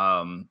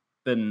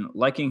 Been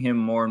liking him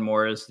more and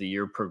more as the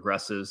year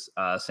progresses.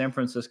 San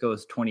Francisco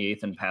is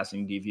 28th in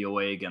passing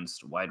DVOA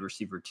against wide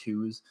receiver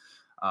 2s.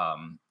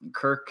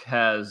 Kirk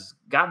has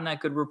gotten that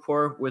good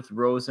rapport with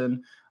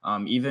Rosen.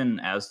 Even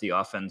as the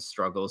offense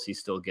struggles, he's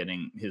still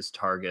getting his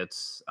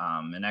targets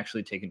and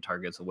actually taking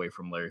targets away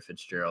from Larry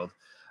Fitzgerald.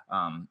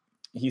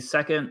 He's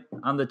 2nd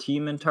on the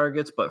team in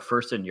targets, but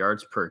 1st in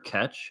yards per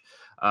catch.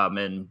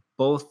 And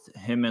both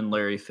him and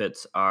Larry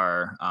Fitz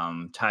are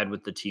tied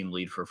with the team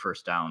lead for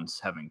first downs,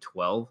 having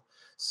 12.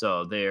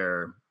 So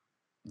they're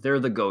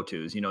the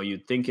go-tos. You know,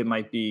 you'd think it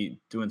might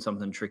be doing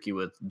something tricky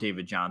with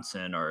David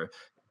Johnson or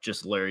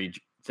just Larry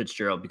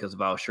Fitzgerald because of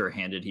how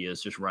sure-handed he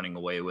is just running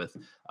away with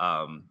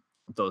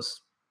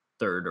those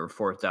 3rd or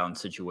 4th down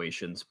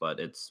situations. But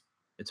it's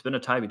been a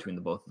tie between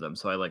the both of them.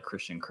 So I like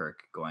Christian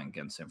Kirk going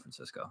against San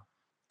Francisco.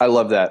 I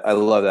love that.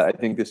 I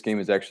think this game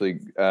is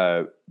actually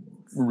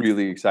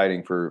really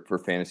exciting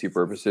for fantasy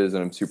purposes,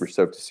 and I'm super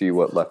stoked to see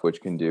what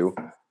Leftwich can do.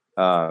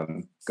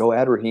 Go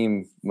add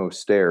Raheem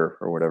Mostert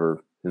or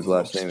whatever his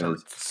last name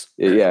is.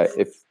 Yeah,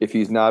 if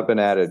he's not been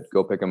added,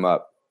 go pick him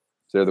up.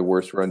 They're the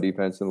worst run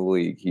defense in the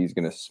league. He's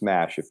going to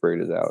smash if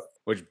Breida's out.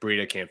 Which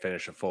Breida can't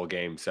finish a full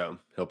game, so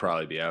he'll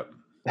probably be out.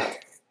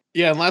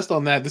 Yeah, and last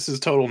on that, this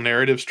is total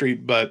narrative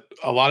street, but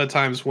a lot of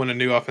times when a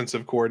new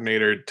offensive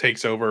coordinator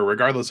takes over,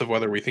 regardless of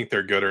whether we think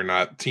they're good or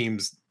not,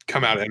 teams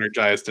come out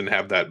energized and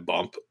have that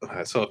bump.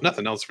 So if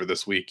nothing else for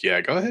this week,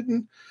 go ahead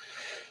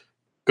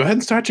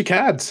and start your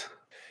Cads.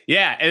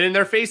 Yeah, and then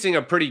they're facing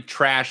a pretty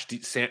trash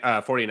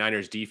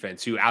 49ers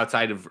defense who,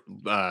 outside of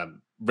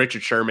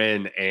Richard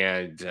Sherman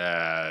and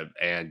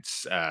they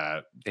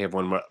have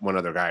one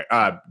other guy,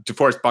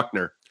 DeForest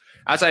Buckner.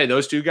 Outside of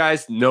those 2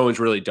 guys, no one's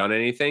really done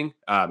anything.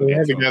 We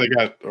have the guy that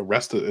got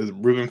arrested is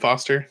Reuben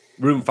Foster.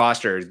 Reuben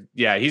Foster,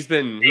 yeah, he's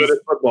good at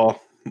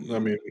football. I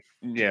mean,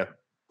 yeah.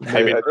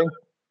 I think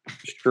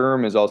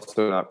Sherm is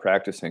also not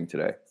practicing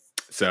today.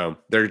 So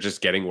they're just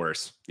getting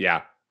worse.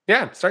 Yeah.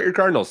 Start your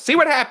Cardinals. See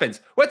what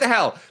happens. What the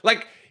hell?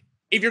 Like,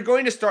 if you're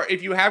going to start,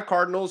 if you have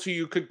Cardinals who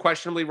you could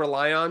questionably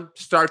rely on,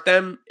 start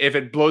them. If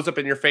it blows up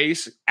in your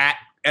face at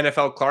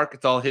NFL Clark,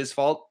 it's all his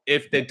fault.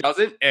 If it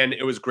doesn't, and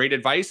it was great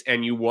advice,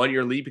 and you won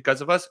your lead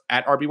because of us,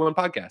 at RB1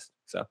 Podcast.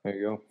 So there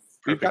you go.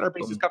 We've got our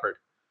bases covered.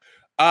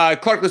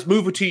 Clark, let's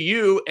move to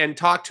you and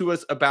talk to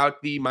us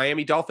about the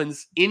Miami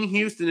Dolphins in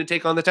Houston to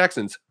take on the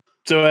Texans.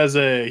 So as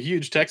a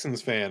huge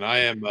Texans fan, I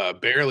am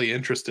barely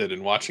interested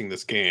in watching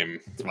this game.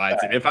 That's why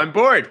it's if I'm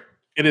bored.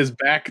 It is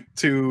back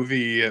to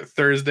the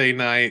Thursday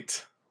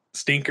night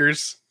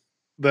stinkers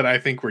that I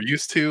think we're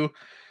used to.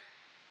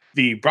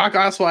 The Brock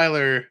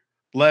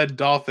Osweiler-led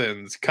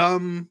Dolphins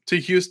come to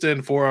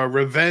Houston for a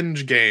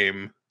revenge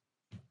game.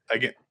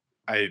 Again,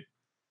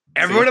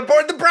 everyone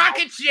aboard the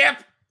rocket ship.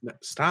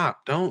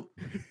 Stop! Don't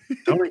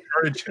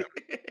encourage him.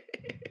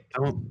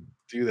 Don't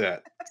do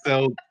that.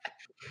 So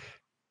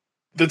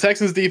the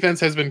Texans defense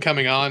has been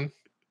coming on.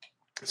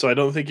 So I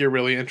don't think you're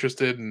really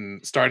interested in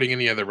starting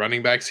any of the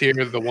running backs here.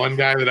 The one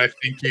guy that I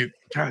think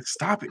God,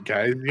 stop it,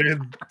 guys.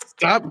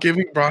 Stop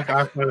giving Brock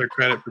Osweiler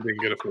credit for being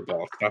good at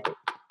football. Stop it.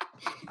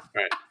 All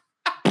right.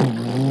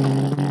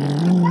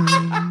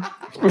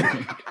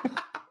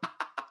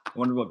 I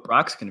wonder what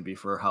Brock's going to be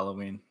for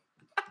Halloween.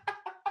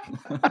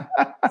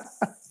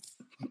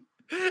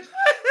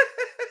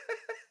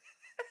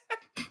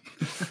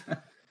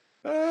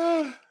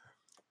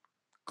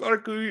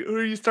 Clark, who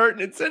are you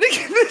starting and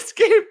sitting in this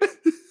game?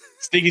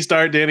 Sneaky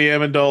start, Danny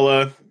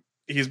Amendola.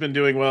 he's been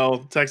doing well.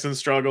 Texans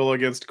struggle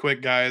against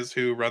quick guys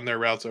who run their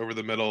routes over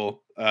the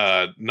middle.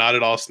 Not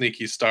at all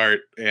sneaky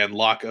start. And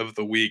lock of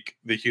the week,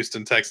 the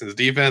Houston Texans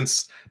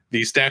defense.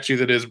 The statue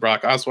that is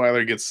Brock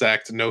Osweiler gets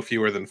sacked no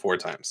fewer than 4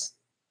 times.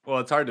 Well,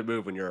 it's hard to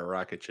move when you're a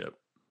rocket ship.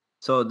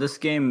 So this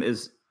game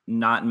is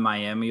not in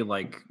Miami.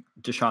 Like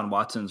Deshaun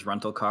Watson's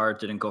rental car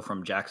didn't go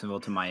from Jacksonville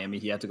to Miami.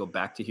 He had to go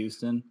back to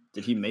Houston.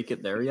 Did he make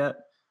it there yet?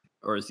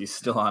 Or is he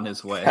still on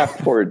his way? That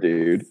poor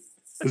dude.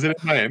 Is it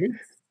in Miami?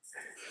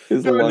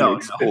 His lung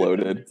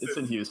exploded. No. It's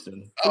in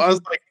Houston. I was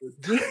like,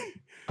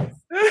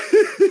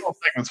 whole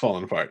segment's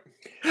falling apart.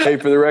 Hey,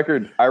 for the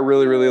record, I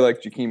really, really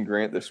like Jakeem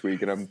Grant this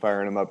week, and I'm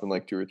firing him up in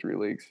like 2 or 3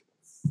 leagues.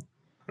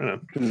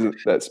 Because of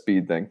that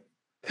speed thing.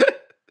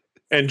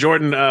 And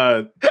Jordan,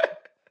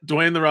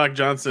 Dwayne The Rock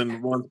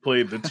Johnson once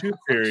played the Tooth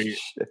Fairy.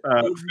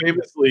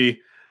 Famously,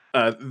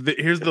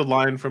 here's the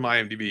line from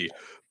IMDb.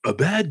 A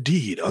bad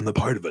deed on the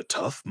part of a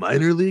tough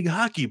minor league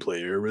hockey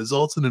player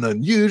results in an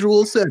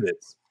unusual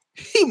sentence.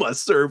 He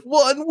must serve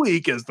 1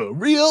 week as the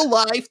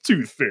real-life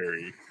Tooth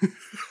Fairy.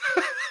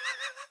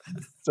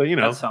 So,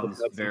 that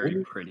sounds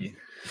very pretty.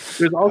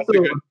 There's also,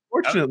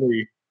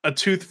 unfortunately, a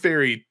Tooth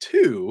Fairy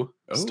 2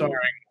 starring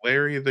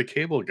Larry the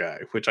Cable Guy,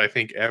 which I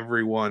think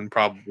everyone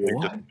probably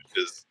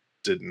just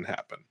didn't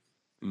happen.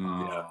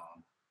 Yeah.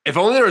 If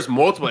only there was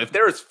multiple. If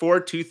there was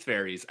 4 Tooth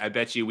Fairies, I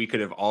bet you we could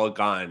have all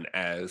gone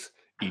as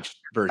each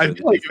version. I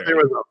feel like if there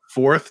was a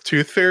 4th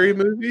Tooth Fairy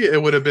movie,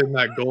 it would have been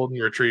that golden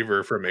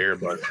retriever from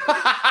Airbud.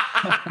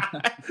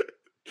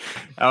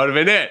 That would have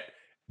been it.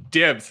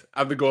 Dibs.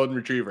 I'm the golden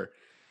retriever.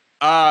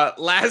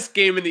 Last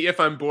game in the If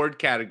I'm Bored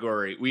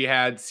category, we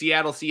had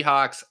Seattle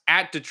Seahawks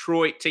at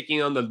Detroit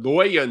taking on the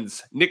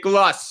Lions.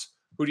 Nicholas,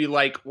 who do you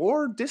like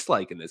or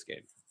dislike in this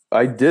game?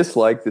 I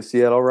dislike the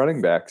Seattle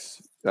running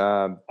backs.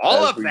 All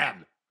of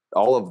them.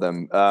 All of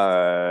them.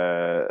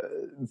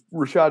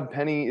 Rashad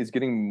Penny is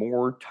getting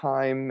more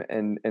time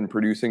and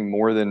producing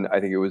more than, I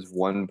think it was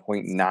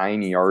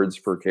 1.9 yards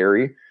per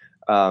carry.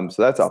 So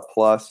that's a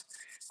plus.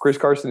 Chris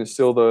Carson is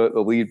still the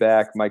lead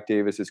back. Mike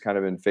Davis has kind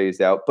of been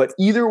phased out. But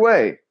either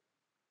way,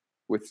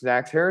 with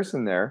Snacks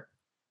Harrison there,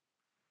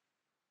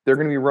 they're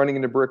going to be running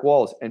into brick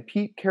walls. And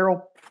Pete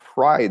Carroll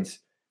prides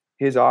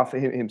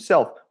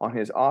himself on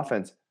his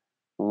offense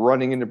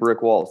running into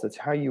brick walls. That's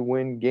how you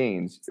win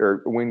games.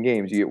 You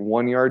get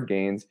 1 yard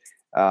gains.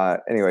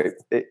 Anyway,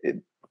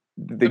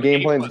 the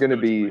game plan is going to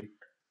be,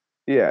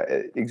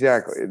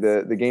 exactly.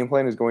 The game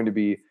plan is going to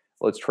be,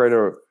 let's try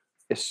to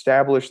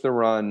establish the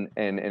run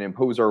and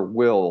impose our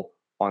will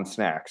on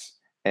Snacks.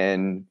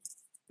 And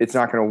it's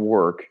not going to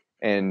work.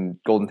 And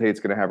Golden Tate's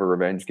going to have a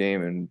revenge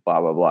game and blah,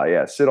 blah, blah.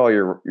 Yeah, sit all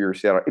your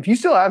Seattle. If you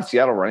still have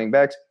Seattle running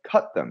backs,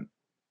 cut them.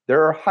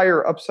 There are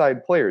higher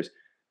upside players.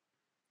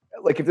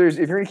 Like if you're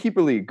in a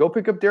keeper league, go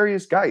pick up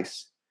Darius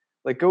Geis.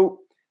 Like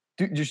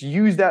just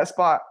use that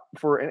spot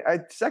for a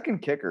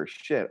second kicker.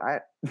 Shit,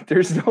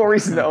 there's no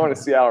reason to own a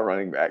Seattle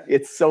running back.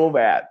 It's so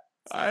bad.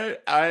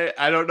 I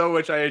don't know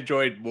which I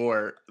enjoyed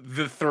more.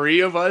 The 3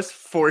 of us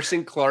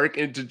forcing Clark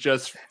into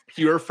just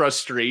pure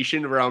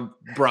frustration around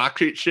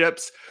rocket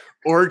ships,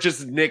 or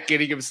just Nick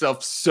getting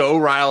himself so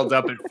riled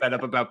up and fed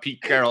up about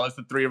Pete Carroll as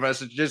the 3 of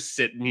us are just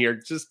sitting here,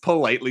 just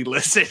politely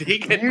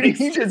listening and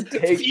he's just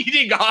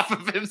feeding off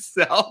of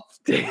himself.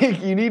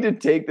 You need to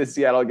take the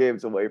Seattle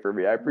games away from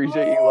me. I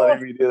appreciate you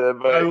letting me do that,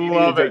 but you need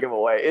to take them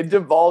away. It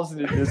devolves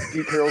into just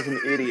Pete Carroll's an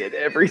idiot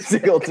every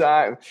single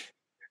time.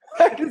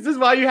 This is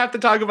why you have to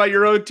talk about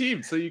your own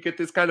team, so you get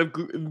this kind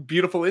of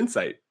beautiful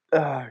insight.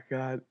 Oh,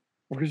 God.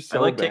 We're so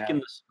I like bad. taking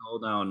the skull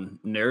down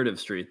narrative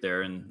street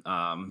there and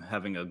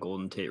having a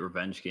Golden Tate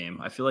revenge game.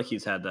 I feel like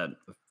he's had that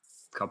a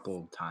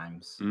couple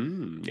times.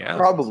 Yeah,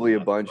 probably a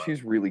bunch.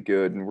 He's really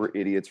good, and we're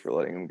idiots for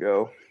letting him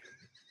go.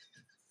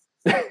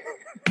 All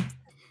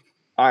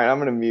right, I'm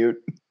gonna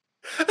mute.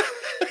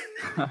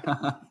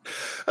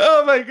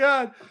 Oh my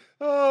god!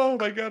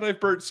 I've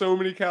burnt so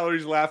many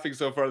calories laughing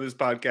so far this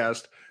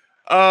podcast.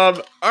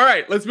 All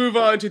right, let's move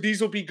on to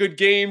these will be good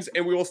games,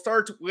 and we will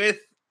start with.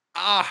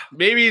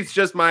 Maybe it's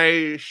just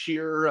my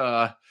sheer,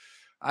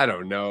 I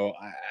don't know.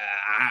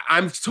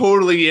 I'm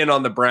totally in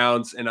on the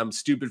Browns, and I'm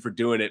stupid for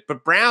doing it.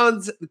 But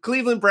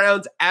Cleveland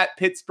Browns at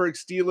Pittsburgh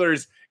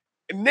Steelers.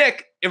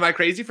 Nick, am I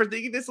crazy for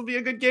thinking this will be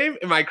a good game?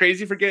 Am I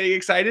crazy for getting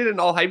excited and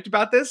all hyped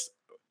about this?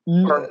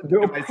 Or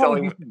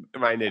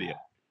am I an idiot?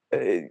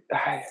 It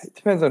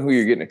depends on who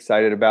you're getting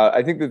excited about.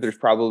 I think that there's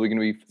probably going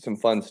to be some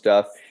fun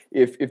stuff.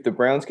 If the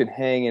Browns can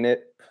hang in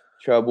it,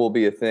 Chubb will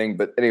be a thing.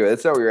 But anyway,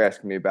 that's not what you're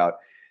asking me about.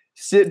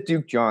 Sit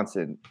Duke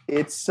Johnson.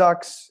 It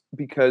sucks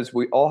because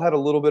we all had a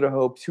little bit of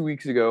hope 2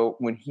 weeks ago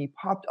when he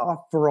popped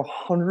off for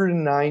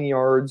 109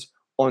 yards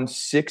on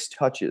 6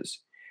 touches.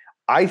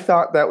 I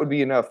thought that would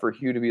be enough for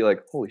Hugh to be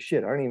like, holy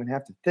shit, I don't even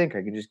have to think.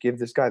 I can just give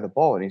this guy the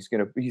ball and he's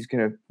gonna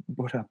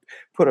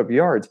put up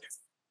yards.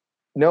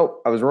 Nope,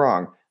 I was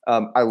wrong.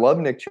 I love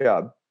Nick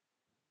Chubb,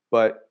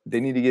 but they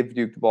need to give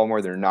Duke the ball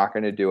more. They're not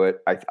going to do it.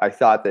 I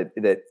thought that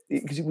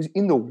because it was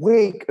in the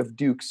wake of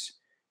Duke's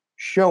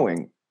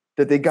showing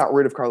that they got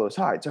rid of Carlos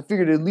Hyde. So I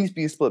figured it'd at least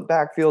be a split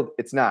backfield.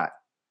 It's not.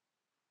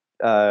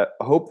 I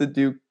hope that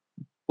Duke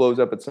blows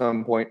up at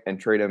some point, and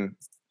trade him.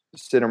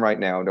 Sit him right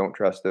now. Don't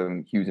trust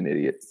him. Hugh's an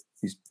idiot.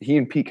 He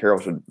and Pete Carroll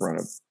should run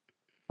a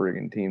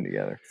friggin' team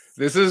together.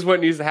 This is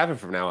what needs to happen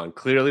from now on.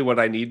 Clearly, what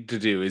I need to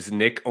do is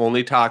Nick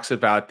only talks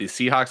about the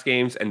Seahawks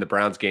games and the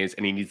Browns games,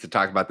 and he needs to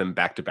talk about them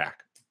back to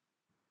back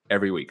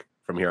every week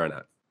from here on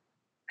out.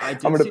 I'm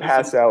going to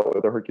pass out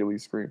with a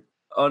Hercules scream.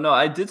 Oh, no,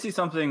 I did see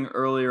something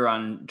earlier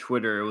on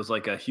Twitter. It was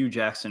like a Hugh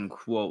Jackson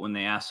quote when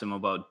they asked him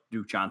about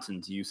Duke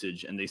Johnson's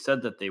usage, and they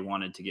said that they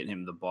wanted to get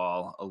him the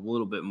ball a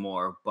little bit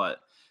more, but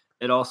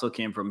it also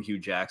came from Hugh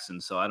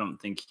Jackson, so I don't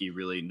think he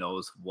really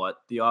knows what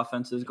the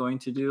offense is going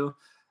to do.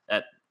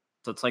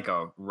 That's like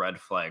a red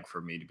flag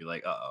for me to be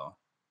like, uh-oh.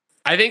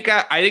 I think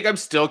I'm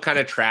still kind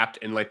of trapped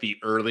in like the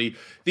early.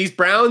 These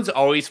Browns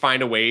always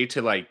find a way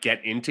to like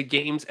get into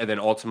games and then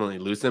ultimately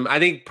lose them. I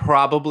think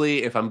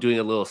probably if I'm doing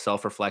a little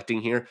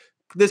self-reflecting here,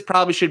 this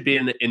probably should be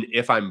an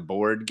if I'm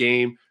bored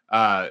game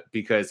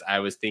because I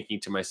was thinking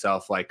to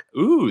myself like,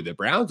 ooh, the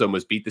Browns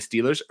almost beat the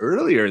Steelers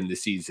earlier in the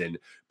season,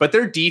 but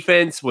their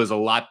defense was a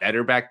lot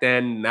better back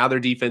then. Now their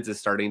defense is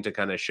starting to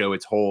kind of show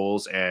its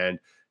holes, and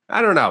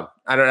I don't know.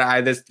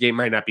 This game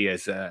might not be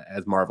as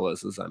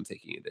marvelous as I'm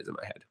thinking it is in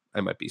my head. I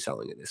might be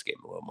selling in this game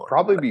a little more.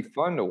 Probably be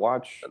fun to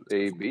watch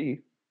AB.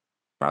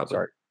 Probably.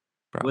 Sorry.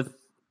 Probably.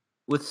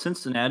 With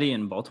Cincinnati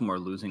and Baltimore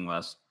losing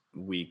last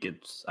week,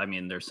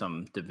 there's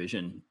some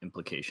division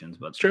implications,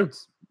 but it's true.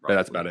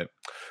 That's about it.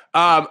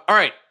 All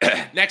right.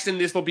 Next,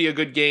 and this will be a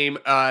good game.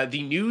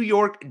 The New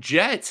York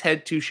Jets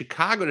head to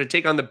Chicago to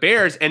take on the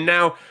Bears. And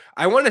now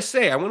I want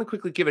to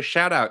quickly give a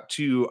shout out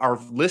to our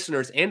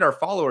listeners and our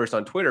followers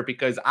on Twitter,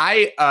 because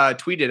I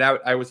tweeted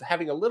out I was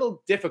having a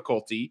little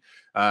difficulty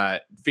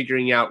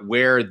figuring out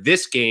where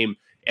this game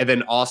and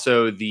then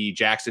also the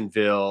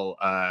Jacksonville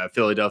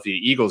Philadelphia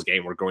Eagles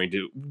game were going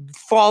to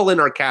fall in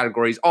our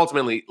categories.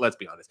 Ultimately, let's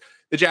be honest,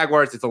 the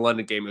Jaguars, it's a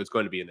London game. It was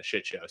going to be in the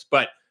shit shows.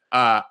 But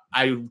I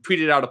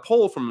tweeted out a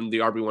poll from the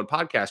RB1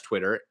 podcast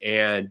Twitter,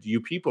 and you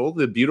people,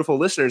 the beautiful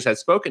listeners, have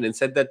spoken and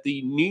said that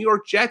the New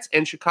York Jets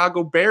and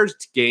Chicago Bears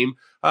game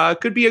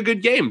could be a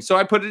good game. So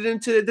I put it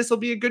into this will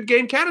be a good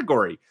game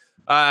category.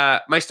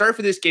 My start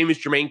for this game is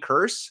Jermaine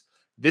Kearse.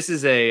 This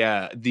is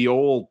the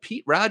old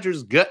Pete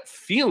Rogers gut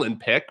feeling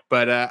pick,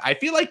 but I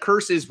feel like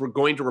Kearse is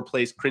going to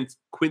replace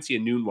Quincy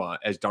Enunwa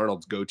as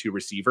Darnold's go-to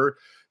receiver.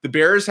 The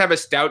Bears have a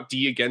stout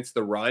D against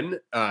the run,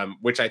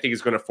 which I think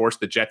is going to force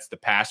the Jets to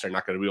pass. They're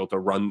not going to be able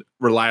to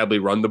reliably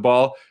run the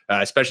ball,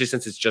 especially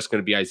since it's just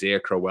going to be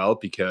Isaiah Crowell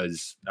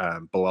because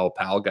Bilal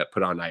Powell got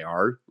put on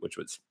IR, which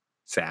was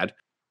sad.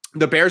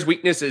 The Bears'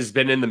 weakness has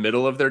been in the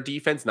middle of their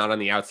defense, not on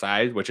the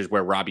outside, which is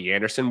where Robbie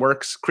Anderson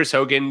works. Chris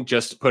Hogan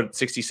just put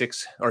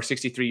 66 or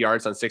 63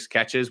 yards on 6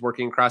 catches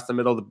working across the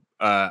middle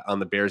on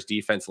the Bears'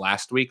 defense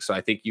last week. So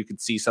I think you could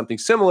see something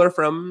similar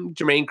from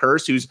Jermaine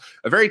Kearse, who's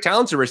a very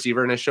talented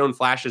receiver and has shown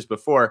flashes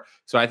before.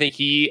 So I think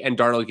he and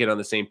Darnold get on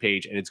the same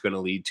page, and it's going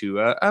to lead to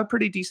a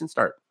pretty decent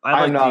start.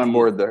 I'm not on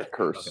board the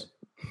Kearse,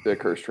 the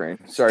Kearse train.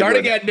 Sorry. Start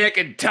again, Nick,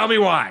 and tell me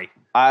why.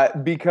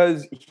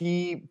 Because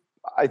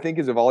I think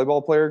as a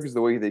volleyball player, because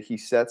the way that he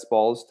sets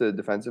balls to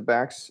defensive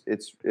backs,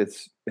 it's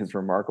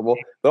remarkable.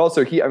 But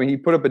also he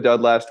put up a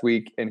dud last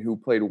week, and who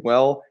played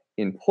well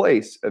in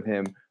place of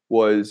him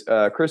was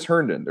Chris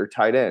Herndon, their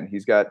tight end.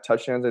 He's got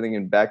touchdowns, I think,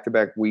 in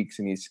back-to-back weeks,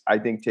 and he's, I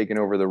think, taken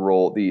over the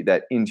role,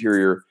 that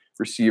interior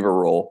receiver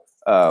role,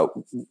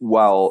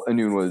 while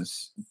Anun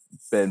was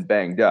been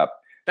banged up.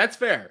 That's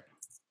fair.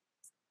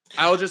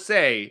 I'll just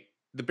say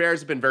the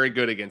Bears have been very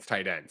good against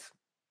tight ends,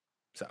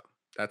 so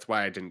that's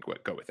why I didn't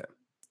go with him.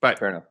 But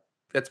fair enough.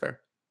 That's fair.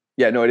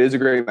 Yeah, no, it is a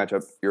great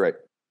matchup. You're right.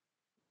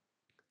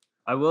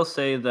 I will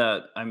say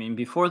that,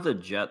 before the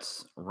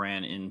Jets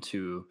ran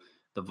into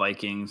the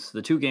Vikings,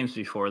 the 2 games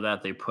before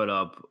that, they put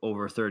up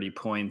over 30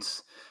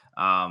 points.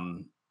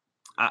 I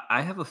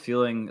have a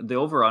feeling the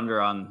over-under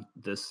on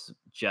this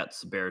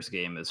Jets-Bears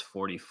game is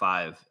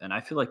 45, and I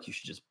feel like you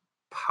should just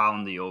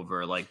pound the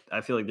over. Like,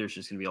 I feel like there's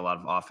just going to be a lot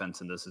of offense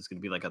in this. It's going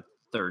to be like a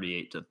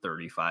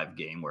 38-35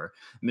 game where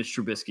Mitch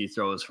Trubisky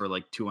throws for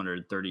like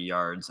 230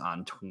 yards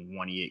on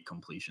 28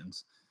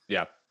 completions.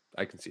 Yeah,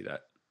 I can see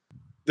that.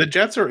 The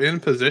Jets are in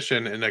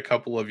position in a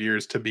couple of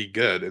years to be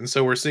good. And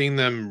so we're seeing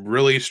them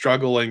really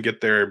struggle and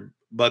get their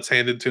butts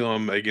handed to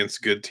them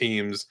against good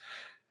teams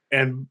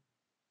and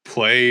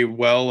play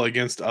well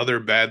against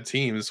other bad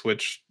teams,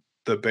 which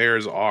the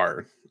Bears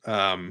are.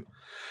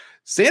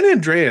 San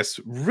Andreas,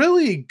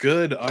 really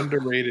good,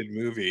 underrated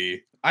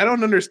movie. I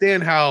don't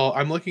understand how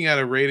I'm looking at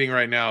a rating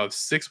right now of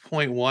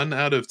 6.1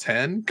 out of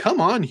 10.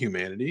 Come on,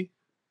 humanity.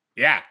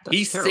 Yeah.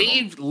 He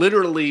saved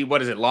literally,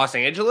 what is it, Los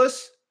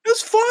Angeles? It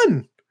was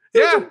fun.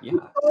 Yeah. It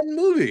was a fun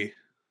movie.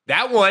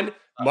 That one,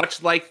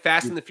 much like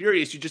Fast and the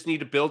Furious, you just need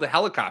to build a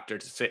helicopter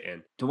to sit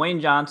in.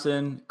 Dwayne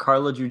Johnson,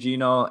 Carla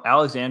Gugino,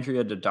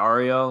 Alexandria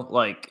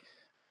Daddario,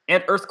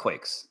 and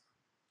earthquakes.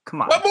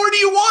 Come on. What more do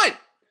you want?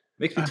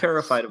 Makes me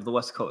terrified of the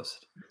West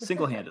Coast,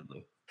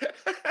 single-handedly.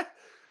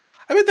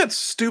 I mean, that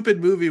stupid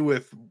movie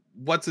with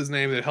what's his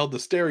name that held the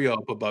stereo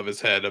up above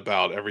his head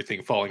about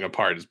everything falling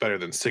apart is better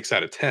than 6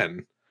 out of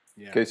 10.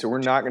 Yeah. Okay, so we're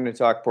not going to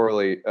talk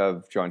poorly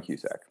of John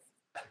Cusack.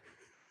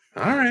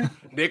 All right.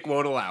 Nick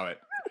won't allow it.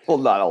 Will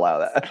not allow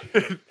that.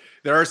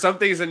 There are some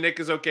things that Nick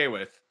is okay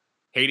with.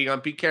 Hating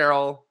on Pete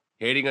Carroll,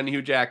 hating on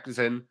Hugh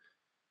Jackson,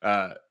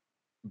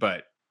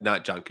 but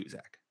not John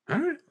Cusack. All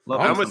right.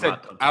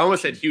 I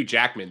almost said Hugh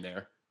Jackman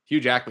there. Hugh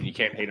Jackman, you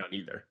can't hate on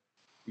either.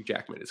 Hugh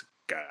Jackman is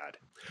God.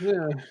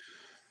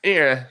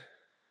 Yeah.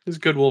 He's a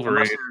good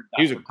Wolverine.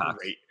 He's a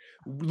great.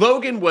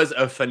 Logan was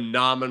a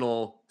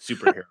phenomenal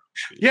superhero.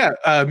 Yeah,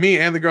 me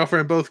and the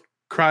girlfriend both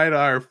cried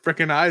our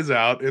freaking eyes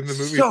out in the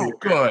movie. So theater.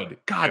 good.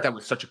 God, that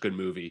was such a good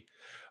movie.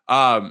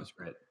 That's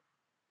right.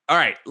 All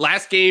right,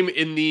 last game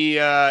in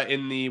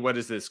the what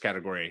is this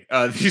category?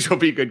 These will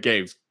be good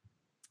games.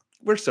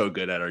 We're so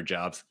good at our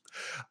jobs.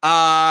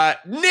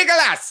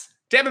 Nicholas,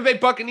 Tampa Bay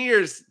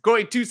Buccaneers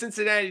going to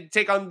Cincinnati to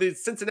take on the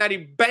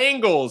Cincinnati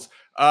Bengals.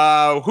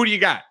 Who do you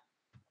got?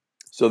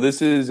 So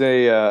this is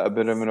a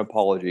bit of an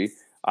apology.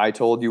 I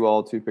told you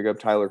all to pick up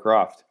Tyler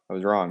Kroft. I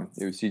was wrong.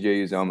 It was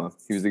CJ Uzomah.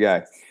 He was the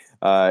guy.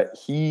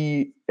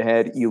 He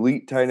had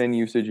elite tight end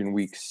usage in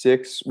week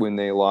 6 when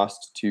they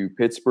lost to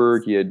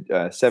Pittsburgh. He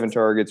had 7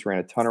 targets, ran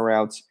a ton of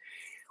routes.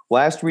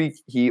 Last week,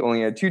 he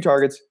only had 2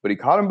 targets, but he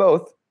caught them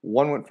both.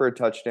 One went for a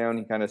touchdown.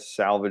 He kind of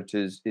salvaged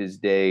his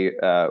day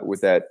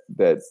with that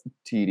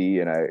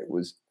TD, and I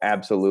was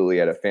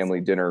absolutely at a family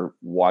dinner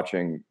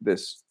watching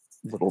this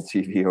little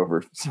TV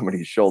over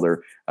somebody's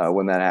shoulder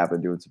when that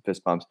happened, doing some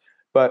fist bumps.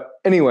 But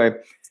anyway,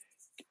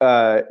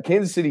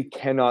 Kansas City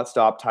cannot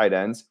stop tight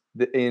ends.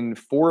 In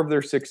 4 of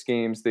their 6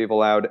 games, they've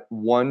allowed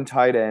 1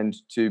 tight end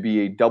to be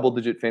a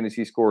double-digit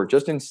fantasy scorer,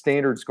 just in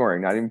standard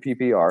scoring, not even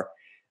PPR.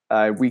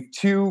 Week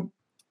 2,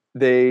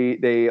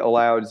 they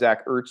allowed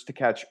Zach Ertz to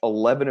catch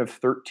 11 of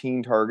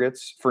 13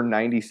 targets for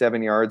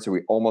 97 yards, so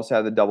we almost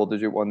had the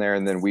double-digit one there.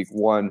 And then week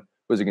 1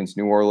 was against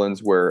New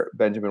Orleans, where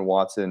Benjamin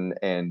Watson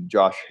and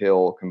Josh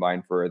Hill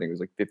combined for, I think it was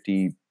like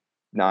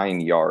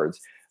 59 yards.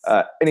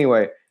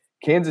 Anyway,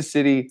 Kansas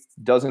City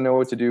doesn't know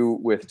what to do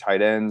with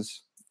tight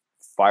ends.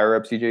 Fire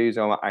up CJ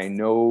Uzomah. I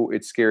know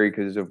it's scary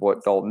because of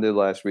what Dalton did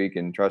last week,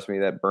 and trust me,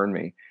 that burned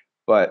me.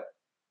 But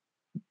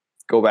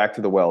go back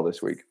to the well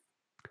this week.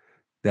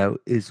 That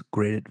is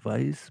great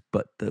advice,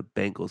 but the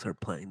Bengals are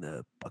playing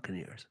the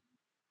Buccaneers.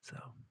 So,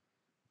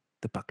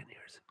 the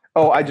Buccaneers.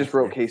 Oh, I just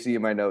wrote KC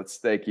in my notes.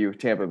 Thank you,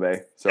 Tampa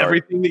Bay. Sorry.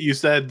 Everything that you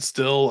said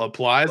still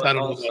applies. I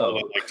don't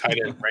know like tight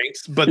end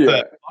ranks, but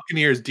the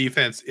Buccaneers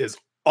defense is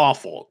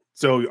awful.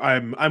 So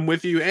I'm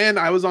with you, and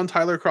I was on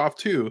Tyler Kroft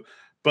too.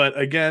 But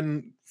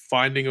again,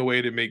 finding a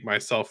way to make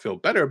myself feel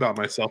better about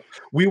myself.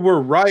 We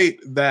were right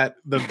that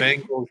the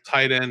Bengals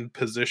tight end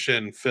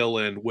position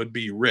fill-in would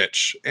be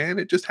Rich, and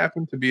it just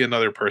happened to be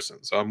another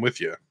person. So I'm with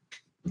you.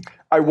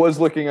 I was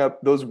looking up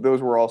those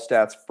were all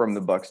stats from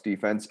the Bucs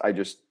defense. I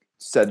just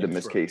said them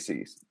as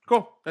KC's.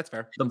 Cool, that's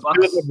fair. The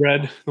Bucs,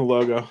 red, the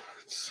logo.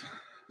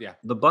 Yeah,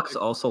 the Bucs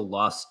also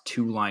lost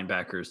 2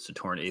 linebackers to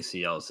torn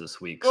ACLs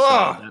this week.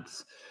 So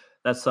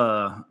that's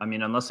I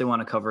mean, unless they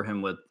want to cover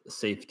him with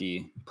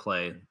safety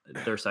play,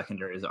 their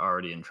secondary is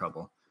already in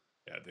trouble.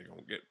 Yeah, they're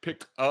gonna get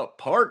picked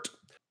apart.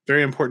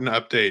 Very important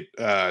update.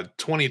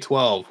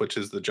 2012, which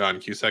is the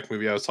John Cusack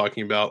movie I was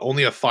talking about,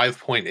 only a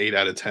 5.8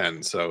 out of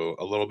 10. So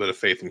a little bit of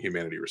faith in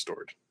humanity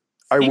restored.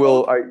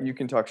 You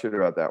can talk shit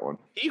about that one.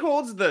 He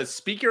holds the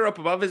speaker up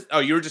above his. Oh,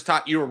 you were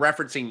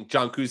referencing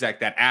John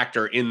Cusack, that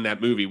actor in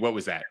that movie. What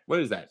was that? What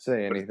is that?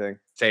 Say anything.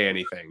 Say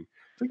anything.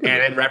 And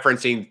then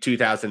referencing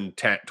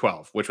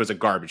 2012, which was a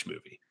garbage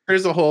movie.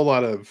 There's a whole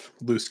lot of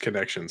loose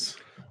connections.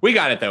 We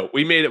got it though.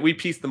 We made it. We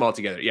pieced them all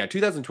together. Yeah,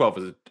 2012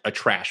 was a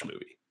trash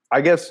movie.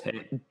 I guess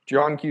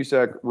John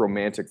Cusack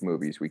romantic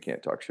movies we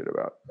can't talk shit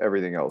about.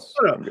 Everything else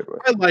I'm good with.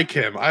 I like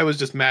him. I was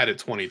just mad at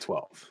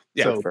 2012.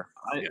 Yeah, so, fair.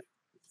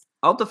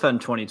 I'll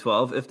defend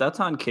 2012. If that's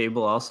on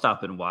cable, I'll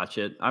stop and watch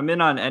it. I'm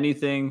in on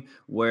anything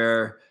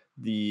where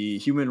the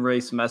human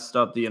race messed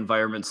up the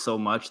environment so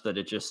much that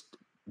it just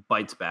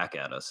bites back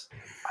at us.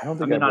 I don't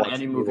think I'm in on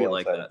any movie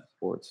like that.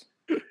 Sports.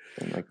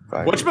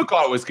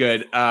 Whatchamacallit was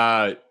good.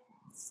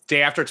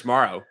 Day After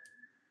Tomorrow.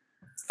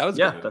 That was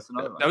good. That's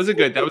another one. That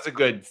was a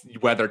good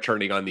weather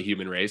turning on the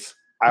human race.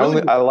 I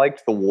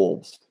liked the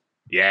Wolves.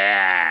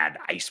 Yeah, the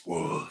Ice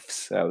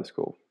Wolves. That was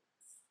cool.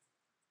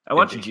 I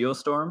watched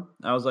Geostorm.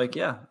 I was like,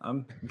 yeah,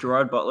 I'm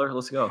Gerard Butler.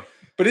 Let's go.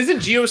 But isn't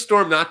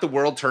Geostorm not the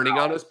world turning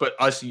on us, but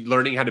us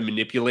learning how to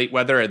manipulate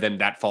weather and then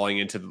that falling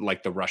into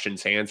like the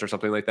Russians' hands or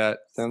something like that?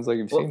 Sounds like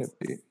you've seen it,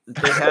 Pete.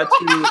 They had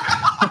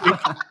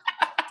to.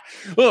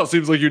 Well, it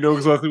seems like you know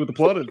exactly what the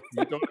plot is.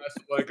 You don't ask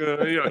like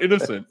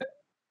innocent.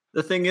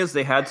 The thing is,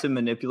 they had to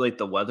manipulate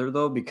the weather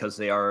though because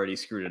they already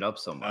screwed it up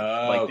so much.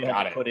 Like they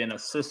had to put in a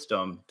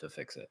system to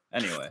fix it.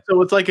 Anyway,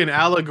 so it's like an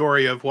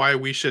allegory of why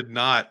we should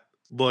not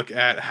look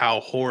at how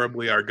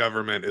horribly our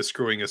government is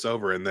screwing us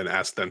over and then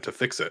ask them to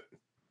fix it.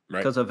 Right?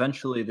 Because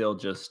eventually they'll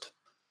just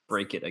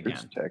break it again.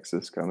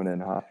 Texas coming in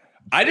hot.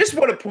 I just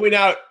want to point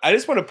out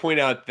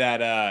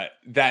that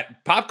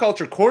that Pop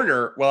Culture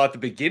Corner, well, at the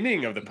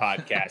beginning of the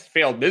podcast,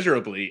 failed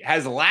miserably,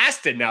 has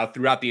lasted now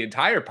throughout the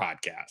entire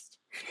podcast.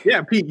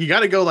 Yeah, Pete, you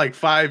got to go like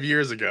 5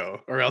 years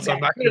ago, or else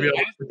I'm not going to be able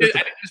to.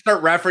 I didn't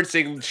start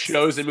referencing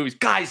shows and movies.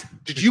 Guys,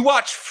 did you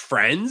watch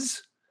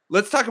Friends?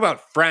 let's talk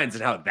about Friends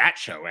and how that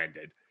show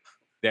ended.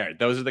 There,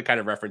 those are the kind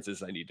of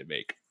references I need to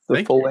make.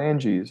 The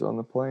phalanges on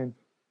the plane.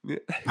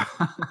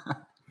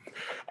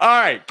 All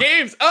right,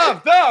 games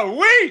of the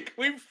week.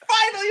 We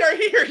finally are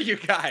here, you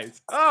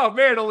guys. Oh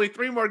man, only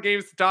 3 more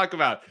games to talk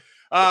about.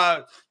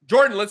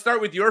 Jordan, let's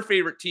start with your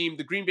favorite team.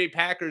 The Green Bay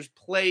Packers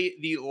play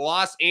the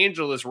Los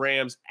Angeles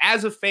Rams.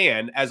 As a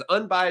fan, as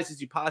unbiased as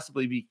you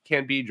possibly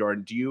can be,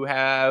 Jordan, do you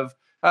have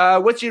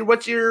what's your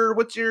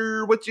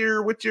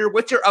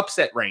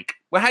upset rank?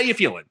 Well, how you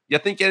feeling? You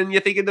thinking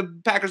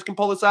the Packers can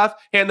pull this off?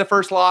 Hand the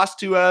first loss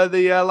to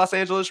the Los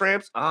Angeles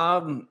Rams?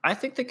 I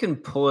think they can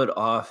pull it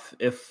off,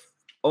 if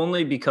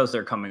only because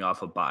they're coming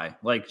off a bye.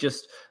 Like,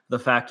 just the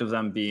fact of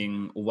them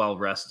being well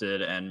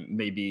rested and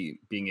maybe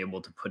being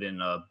able to put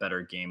in a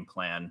better game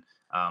plan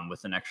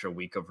with an extra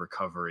week of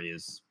recovery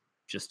is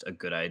just a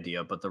good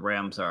idea. But the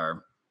Rams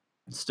are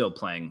still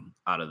playing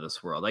out of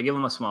this world. I give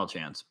them a small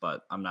chance,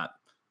 but I'm not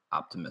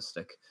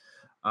optimistic.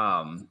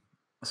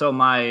 So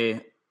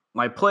my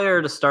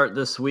player to start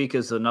this week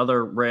is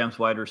another Rams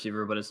wide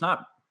receiver, but it's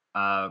not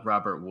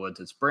Robert Woods.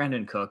 It's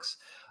Brandon Cooks.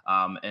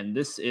 And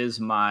this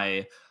is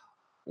my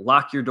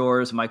lock your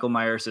doors. Michael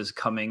Myers is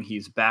coming.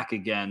 He's back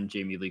again.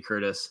 Jamie Lee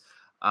Curtis.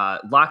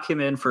 Lock him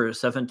in for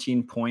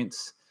 17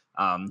 points.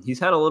 He's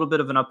had a little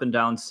bit of an up and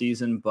down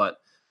season, but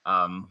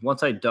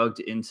once I dug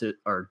into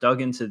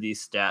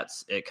these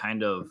stats, it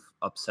kind of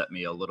upset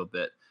me a little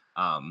bit.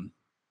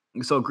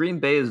 So Green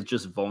Bay is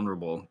just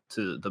vulnerable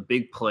to the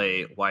big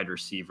play wide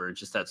receiver,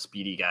 just that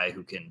speedy guy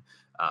who can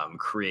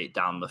create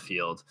down the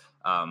field.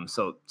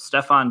 So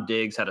Stephon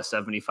Diggs had a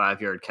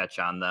 75-yard catch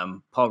on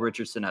them. Paul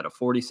Richardson had a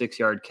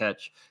 46-yard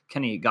catch.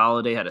 Kenny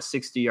Golladay had a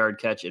 60-yard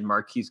catch, and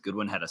Marquise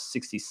Goodwin had a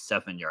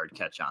 67-yard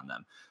catch on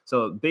them.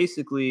 So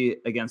basically,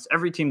 against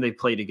every team they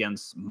played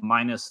against,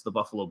 minus the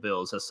Buffalo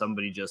Bills, has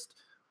somebody just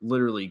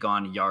literally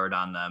gone yard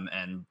on them,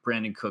 and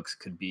Brandon Cooks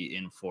could be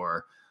in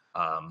for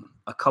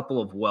a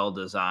couple of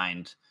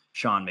well-designed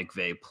Sean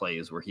McVay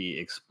plays where he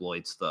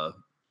exploits the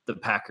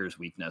Packers'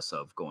 weakness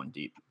of going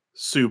deep.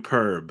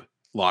 Superb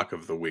lock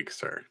of the week,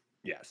 sir.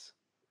 Yes.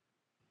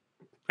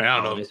 I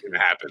don't know if it's going to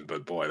happen,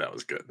 but boy, that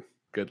was good.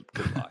 Good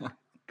lock.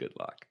 Good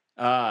lock.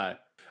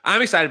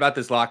 I'm excited about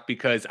this lock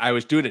because I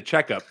was doing a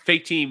checkup.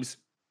 Fake Teams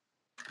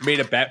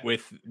made a bet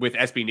with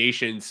SB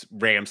Nation's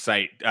Rams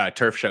site,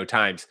 Turf Show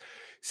Times,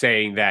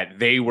 saying that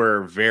they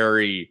were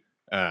very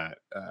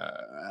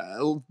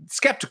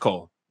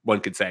skeptical, one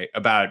could say,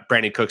 about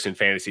Brandon Cooks in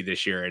fantasy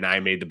this year. And I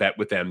made the bet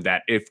with them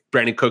that if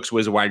Brandon Cooks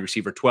was a wide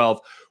receiver 12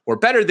 or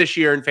better this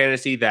year in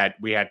fantasy, that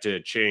we had to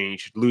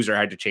change, loser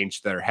had to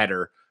change their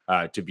header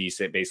to be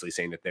basically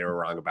saying that they were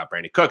wrong about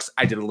Brandon Cooks.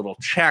 I did a little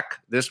check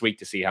this week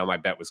to see how my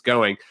bet was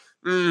going.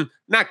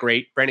 Not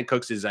great. Brandon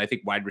Cooks is, I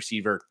think, wide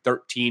receiver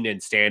 13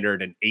 in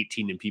standard and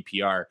 18 in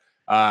PPR.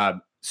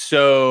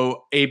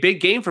 So a big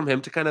game from him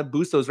to kind of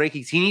boost those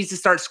rankings. He needs to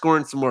start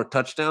scoring some more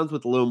touchdowns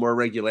with a little more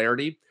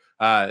regularity.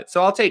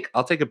 So I'll take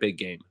a big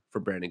game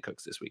for Brandon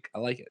Cooks this week. I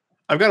like it.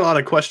 I've got a lot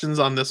of questions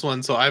on this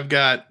one. So I've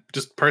got,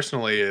 just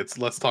personally,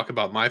 let's talk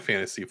about my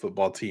fantasy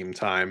football team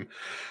time.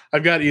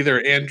 I've got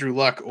either Andrew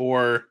Luck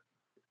or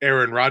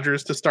Aaron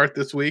Rodgers to start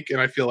this week.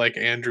 And I feel like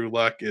Andrew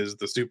Luck is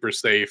the super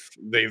safe.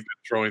 They've been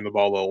throwing the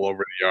ball all over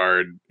the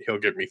yard. He'll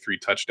get me 3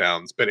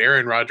 touchdowns, but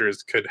Aaron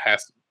Rodgers could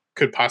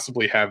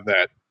possibly have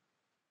that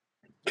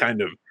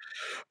kind of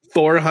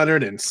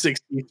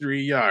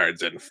 463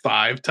 yards and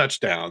 5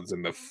 touchdowns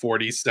and the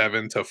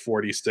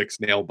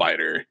 47-46 nail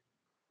biter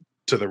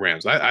to the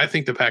Rams. I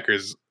think the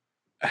Packers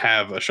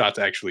have a shot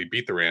to actually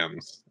beat the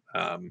Rams.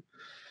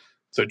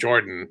 So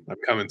Jordan, I'm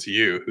coming to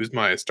you. Who's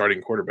my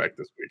starting quarterback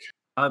this week?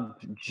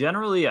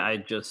 Generally, I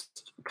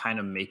just kind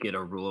of make it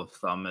a rule of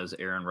thumb as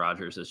Aaron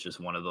Rodgers is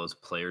just one of those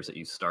players that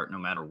you start no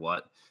matter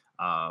what,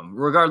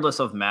 regardless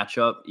of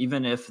matchup.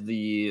 Even if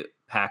the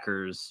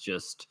Packers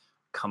just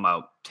come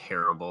out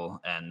terrible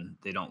and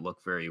they don't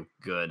look very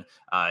good,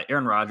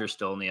 Aaron Rodgers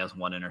still only has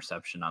 1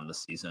 interception on the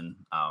season,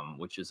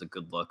 which is a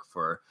good look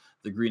for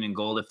the green and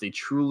gold. If they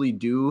truly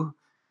do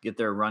get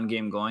their run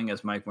game going,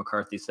 as Mike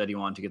McCarthy said he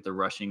wanted to get the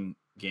rushing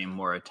game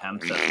more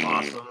attempts, that's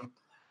awesome.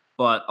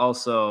 But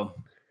also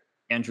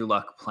Andrew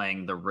Luck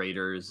playing the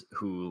Raiders,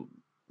 who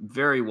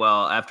very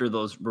well, after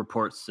those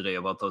reports today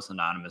about those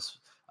anonymous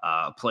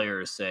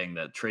players saying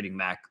that trading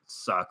Mac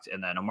sucked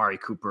and then Amari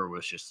Cooper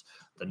was just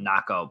the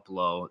knockout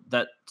blow,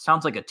 that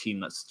sounds like a team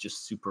that's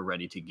just super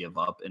ready to give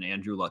up, and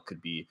Andrew Luck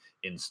could be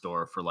in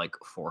store for like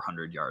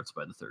 400 yards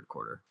by the third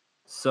quarter.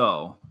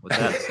 So with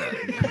that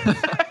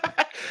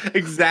said,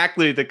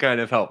 exactly the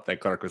kind of help that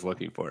Clark was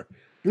looking for.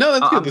 No,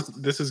 that's good.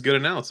 This is good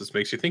analysis.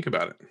 Makes you think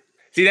about it.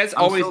 See, I'm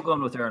always still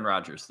going with Aaron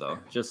Rodgers though,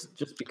 just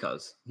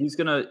because he's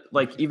gonna,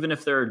 like, even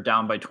if they're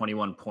down by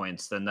 21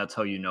 points, then that's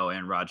how you know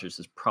Aaron Rodgers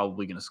is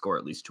probably gonna score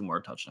at least 2 more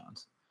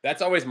touchdowns.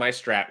 That's always my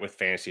strat with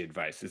fantasy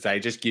advice, is I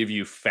just give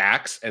you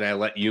facts and I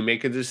let you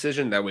make a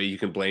decision. That way you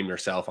can blame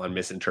yourself on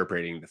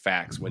misinterpreting the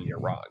facts when you're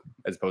wrong,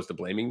 as opposed to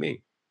blaming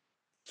me.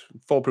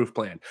 Foolproof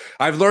plan.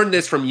 I've learned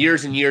this from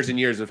years and years and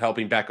years of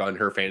helping Becca on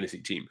her fantasy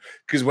team.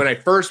 Because when I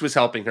first was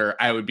helping her,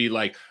 I would be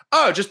like,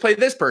 oh, just play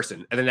this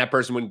person. And then that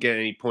person wouldn't get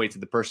any points.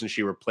 And the person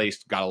she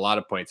replaced got a lot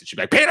of points. And she'd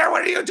be like, Peter,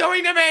 what are you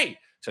doing to me?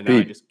 So now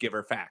I just give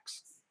her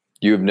facts.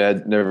 You have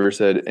never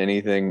said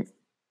anything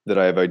that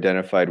I have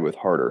identified with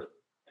harder.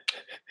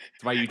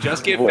 That's why you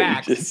just give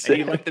facts and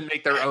you let them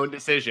make their own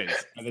decisions.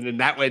 And then in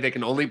that way, they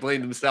can only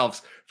blame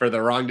themselves for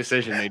the wrong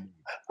decision they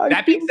made.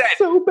 That being said,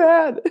 so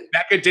bad.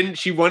 Becca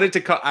she wanted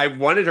to I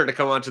wanted her to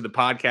come onto the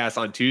podcast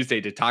on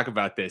Tuesday to talk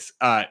about this.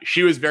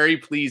 She was very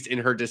pleased in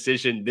her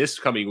decision this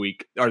coming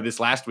week or this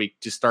last week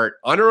to start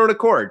on her own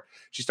accord.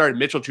 She started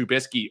Mitchell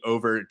Trubisky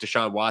over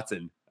Deshaun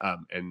Watson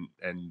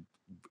and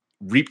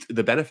reaped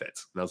the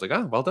benefits. And I was like,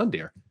 oh, well done,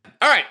 dear.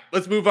 All right,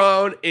 let's move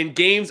on. In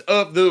games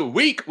of the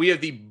week, we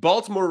have the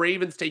Baltimore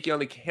Ravens taking on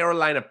the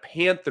Carolina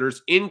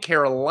Panthers in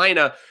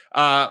Carolina.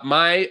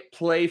 My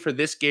play for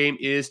this game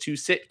is to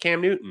sit Cam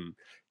Newton.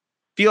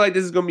 Feel like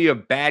this is going to be a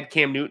bad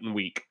Cam Newton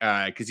week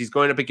because he's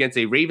going up against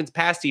a Ravens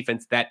pass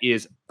defense that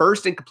is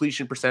first in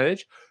completion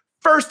percentage,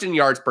 first in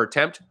yards per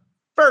attempt,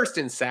 first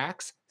in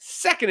sacks,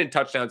 second in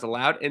touchdowns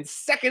allowed, and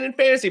second in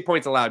fantasy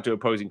points allowed to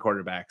opposing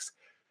quarterbacks.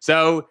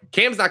 So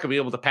Cam's not going to be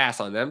able to pass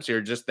on them. So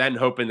you're just then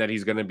hoping that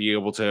he's going to be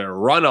able to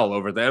run all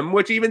over them,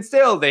 which even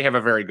still, they have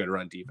a very good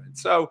run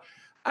defense. So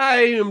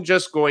I am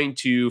just going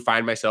to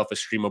find myself a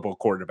streamable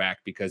quarterback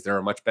because there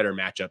are much better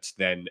matchups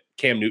than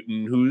Cam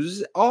Newton,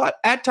 who's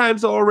at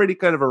times already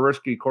kind of a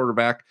risky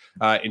quarterback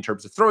in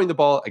terms of throwing the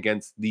ball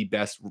against the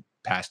best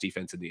pass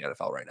defense in the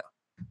NFL right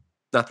now.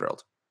 Not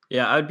thrilled.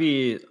 Yeah, I'd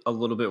be a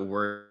little bit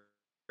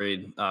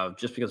worried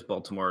just because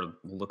Baltimore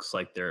looks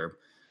like they're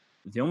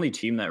the only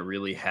team that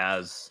really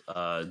has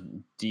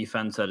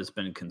defense that has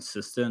been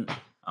consistent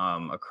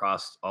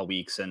across all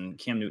weeks. And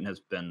Cam Newton has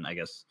been, I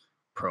guess,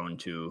 prone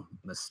to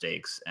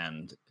mistakes.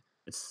 And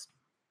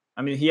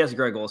he has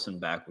Greg Olsen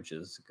back, which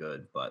is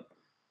good. But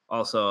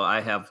also,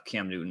 I have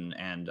Cam Newton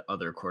and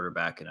other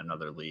quarterback in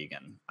another league,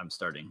 and I'm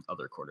starting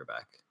other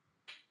quarterback.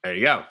 There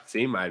you go.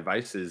 See, my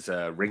advice is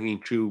ringing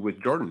true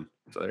with Jordan.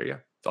 So there you go.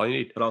 That's all you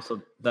need. But also,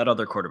 that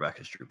other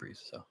quarterback is Drew Brees.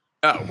 So.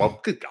 Oh,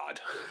 well, good God.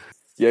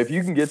 Yeah, if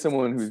you can get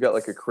someone who's got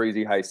like a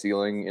crazy high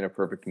ceiling in a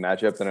perfect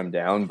matchup, then I'm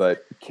down.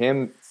 But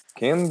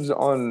Cam's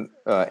on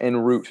en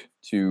route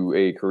to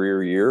a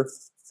career year.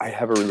 I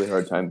have a really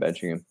hard time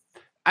benching him.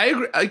 I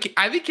agree.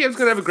 I think Cam's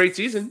going to have a great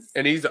season,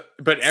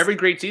 but every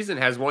great season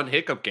has one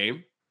hiccup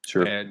game.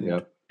 Sure.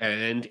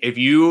 And if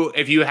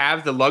you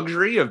have the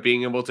luxury of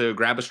being able to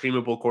grab a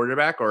streamable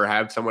quarterback or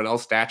have someone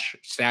else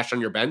stash on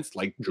your bench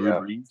like Drew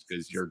Brees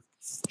because you're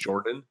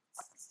Jordan,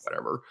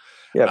 whatever.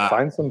 Yeah,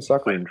 find some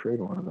sucker and trade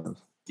one of those.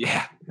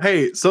 Yeah.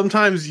 Hey,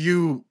 sometimes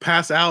you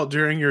pass out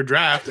during your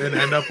draft and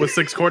end up with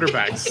 6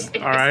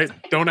 quarterbacks. All right.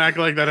 Don't act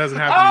like that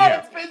hasn't happened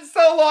yet. It's been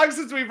so long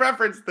since we've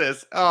referenced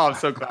this. Oh, I'm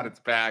so glad it's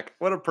back.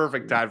 What a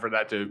perfect time for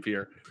that to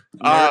appear.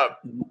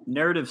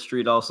 Narrative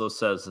Street also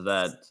says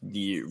that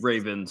the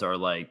Ravens are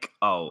like,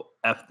 oh,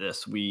 F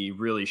this. We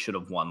really should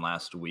have won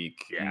last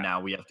week. Yeah. And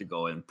now we have to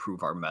go and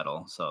prove our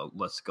mettle. So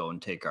let's go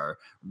and take our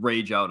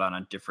rage out on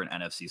a different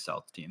NFC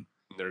South team.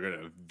 They're going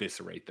to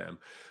eviscerate them.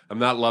 I'm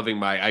not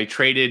loving I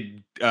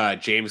traded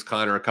James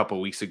Conner a couple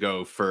weeks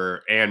ago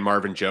and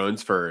Marvin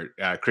Jones for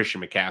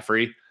Christian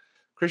McCaffrey.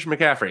 Christian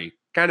McCaffrey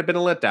kind of been a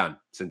letdown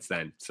since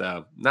then.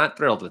 So not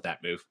thrilled with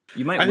that move.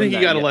 I think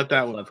you got to let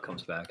that one. Lev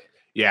comes back.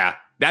 Yeah,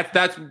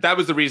 that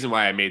was the reason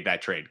why I made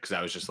that trade. Cause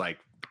I was just like,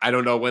 I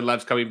don't know when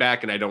Lev's coming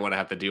back and I don't want to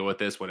have to deal with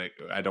this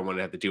I don't want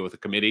to have to deal with the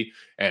committee.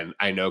 And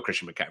I know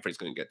Christian McCaffrey is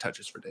going to get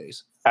touches for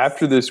days.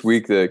 After this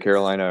week, the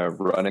Carolina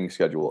running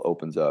schedule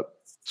opens up.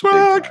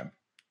 Swag.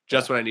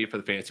 Just what I need for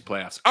the fantasy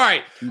playoffs. All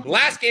right.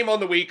 Last game on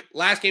the week.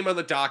 Last game on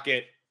the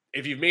docket.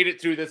 If you've made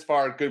it through this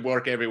far, good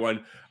work,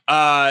 everyone.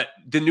 The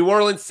New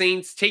Orleans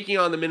Saints taking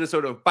on the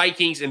Minnesota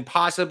Vikings and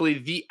possibly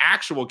the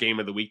actual game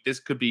of the week. This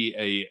could be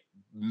a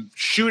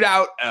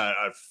shootout,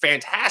 a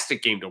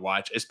fantastic game to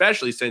watch,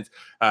 especially since,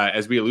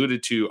 as we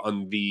alluded to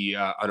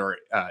on our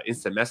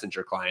instant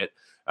messenger client,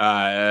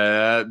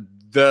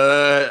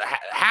 the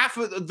half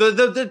of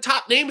the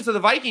top names of the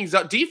Vikings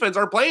defense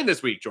are playing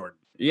this week, Jordan.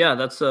 Yeah,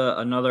 that's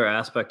another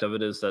aspect of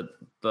it is that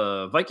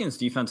the Vikings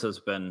defense has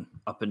been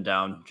up and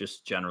down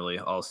just generally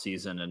all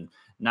season, and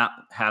not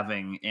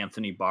having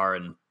Anthony Barr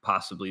and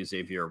possibly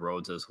Xavier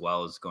Rhodes as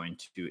well is going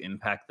to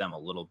impact them a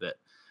little bit.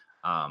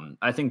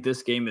 I think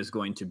this game is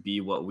going to be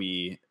what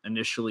we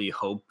initially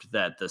hoped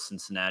that the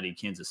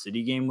Cincinnati-Kansas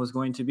City game was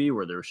going to be,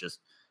 where there was just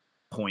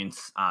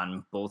points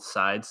on both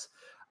sides.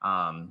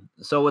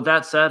 So with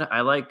that said,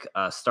 I like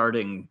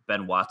starting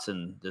Ben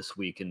Watson this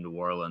week in New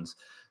Orleans.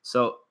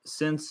 So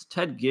since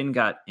Ted Ginn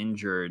got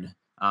injured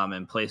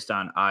and placed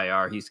on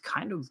IR, he's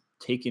kind of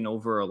taken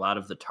over a lot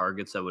of the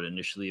targets that would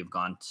initially have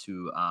gone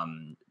to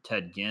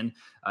Ted Ginn.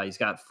 He's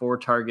got 4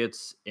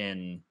 targets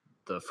in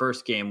the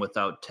first game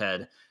without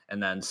Ted,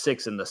 and then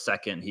 6 in the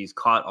second. He's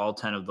caught all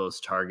 10 of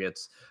those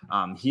targets.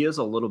 He is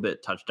a little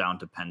bit touchdown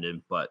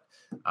dependent, but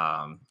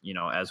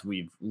as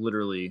we've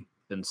literally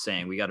been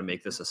saying, we got to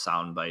make this a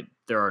soundbite.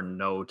 There are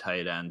no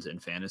tight ends in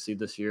fantasy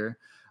this year.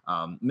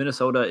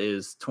 Minnesota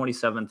is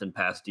 27th in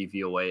pass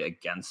DVOA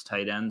against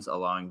tight ends,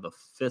 allowing the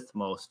 5th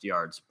most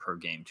yards per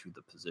game to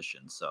the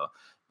position. So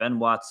Ben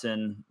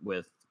Watson,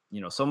 with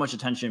so much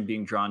attention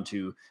being drawn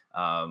to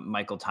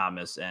Michael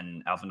Thomas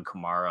and Alvin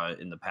Kamara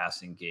in the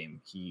passing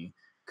game, he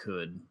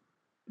could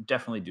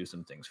definitely do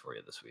some things for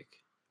you this week.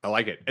 I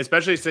like it,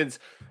 especially since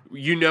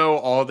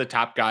all the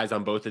top guys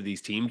on both of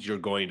these teams you're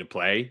going to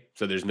play,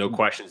 so there's no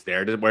questions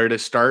there to where to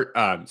start.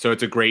 So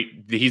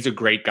he's a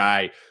great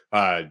guy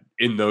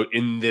in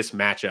this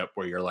matchup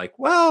where you're like,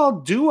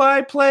 well, do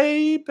I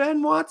play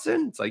Ben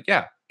Watson? It's like,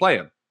 yeah, play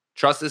him.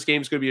 Trust this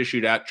game's going to be a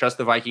shootout. Trust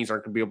the Vikings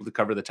aren't going to be able to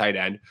cover the tight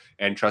end,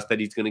 and trust that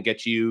he's going to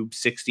get you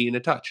 60 and a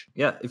touch.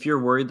 Yeah, if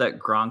you're worried that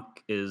Gronk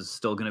is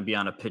still going to be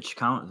on a pitch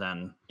count,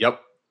 then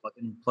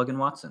plug in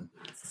Watson.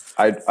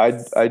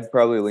 I'd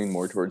probably lean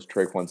more towards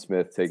Tre'Quan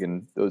Smith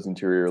taking those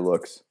interior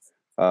looks,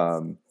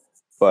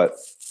 but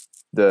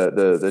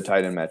the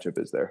tight end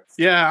matchup is there.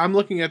 Yeah, I'm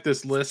looking at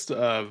this list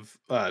of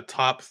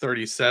top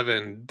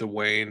 37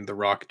 Dwayne "The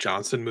Rock"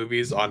 Johnson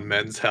movies on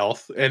Men's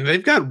Health, and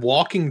they've got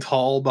Walking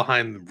Tall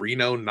behind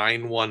Reno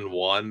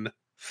 911,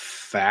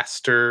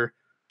 Faster,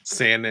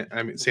 San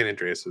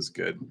Andreas was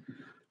good.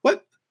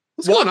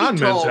 What's going on,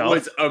 Men's Health?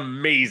 Was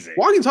amazing.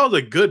 Walking Tall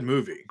is a good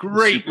movie.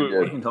 Great movie.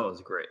 Walking Tall is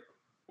great.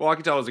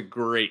 Walking Tall is a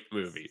great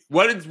movie.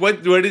 What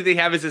did they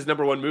have as his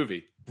number one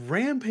movie?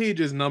 Rampage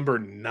is number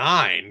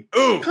 9.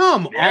 Ooh,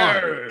 come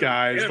on,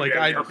 guys!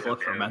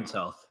 For Men's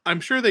Health.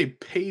 I'm sure they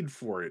paid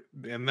for it,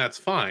 and that's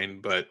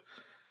fine. But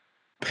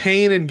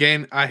Pain and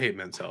Gain, I hate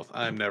Men's Health.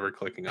 I'm never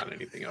clicking on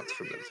anything else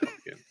for Men's Health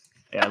again.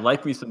 Yeah, I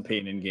like me some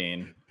Pain and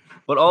Gain.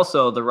 But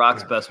also, The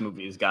Rock's best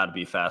movie has got to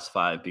be Fast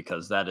 5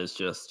 because that is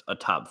just a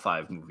top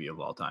 5 movie of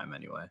all time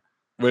anyway.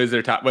 What is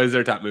their top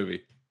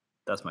movie?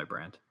 That's my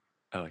brand.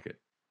 I like it.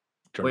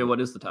 Wait, what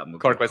is the top movie?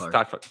 Clark, what's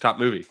the top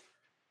movie?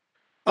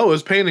 Oh, it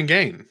was Pain and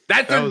Gain.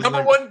 That's the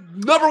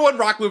number one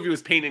Rock movie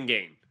was Pain and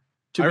Gain.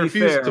 I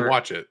refused to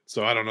watch it,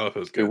 so I don't know if it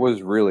was good. It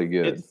was really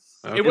good.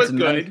 It was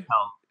good.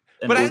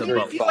 But I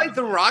didn't feel like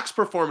The Rock's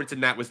performance in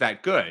that was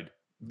that good.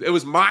 It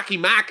was Marky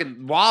Mark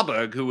and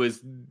Wahlberg who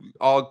was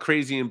all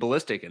crazy and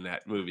ballistic in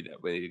that movie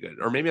that way good.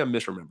 Or maybe I'm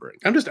misremembering.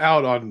 I'm just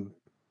out on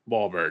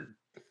Wahlberg.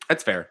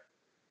 That's fair.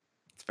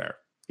 It's fair.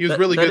 He was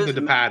really good in The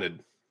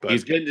Departed.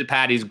 He's good in The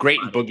Departed. He's great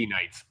in Boogie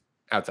Nights.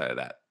 Outside of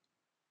that.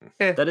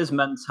 That is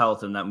Men's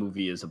Health, and that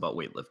movie is about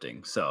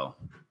weightlifting. So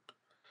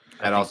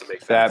that also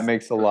makes sense. That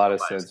makes a lot of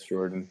sense,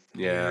 Jordan.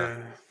 Yeah.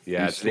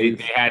 They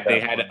had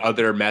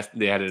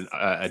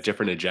a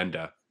different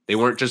agenda. They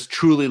weren't just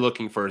truly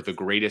looking for the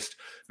greatest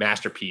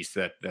masterpiece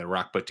that The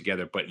Rock put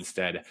together, but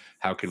instead,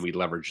 how can we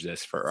leverage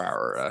this for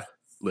our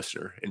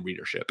listener and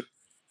readership?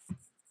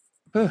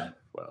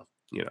 Well,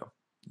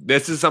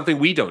 this is something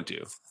we don't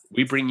do.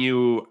 We bring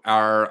you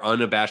our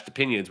unabashed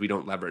opinions. We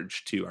don't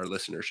leverage to our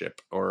listenership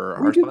or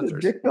our sponsors. We did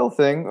the dick pill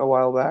thing a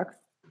while back.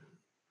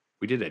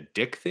 We did a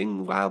dick thing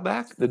a while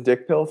back? The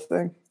dick pill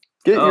thing?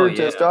 Get your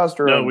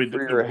testosterone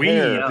for your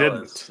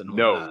hair.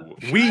 No,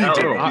 we did not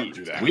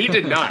do that. We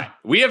did not.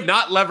 We have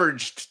not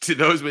leveraged to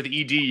those with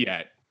ED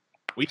yet.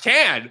 We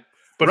can.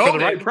 But Roman, for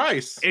the right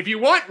price. If you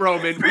want,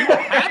 Roman, we will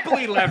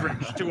happily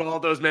leverage to all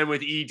those men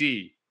with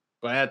ED,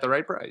 but at the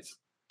right price.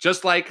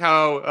 Just like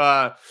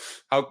how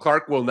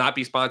Clark will not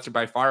be sponsored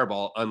by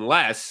Fireball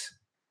unless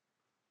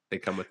they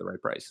come with the right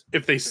price.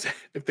 If they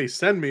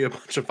send me a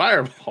bunch of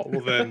Fireball,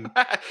 well then,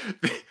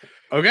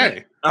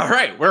 okay, all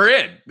right, we're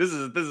in. This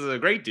is a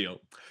great deal.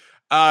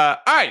 All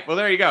right, well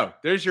there you go.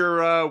 There's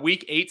your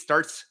week 8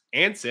 starts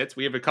and sits.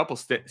 We have a couple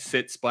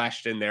sits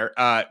splashed in there.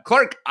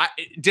 Clark,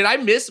 did I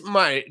miss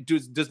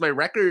does my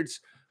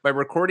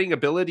recording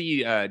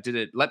ability? Did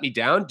it let me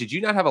down? Did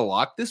you not have a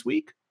lock this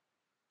week?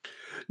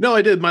 No,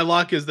 I did. My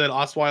lock is that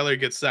Osweiler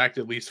gets sacked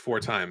at least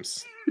 4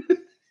 times.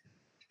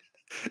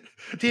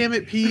 Damn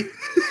it, Pete.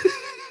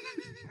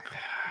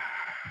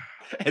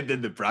 And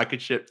then the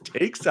rocket ship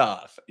takes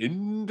off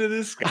into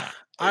the sky.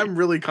 I'm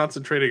really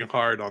concentrating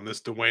hard on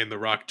this Dwayne "The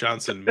Rock"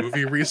 Johnson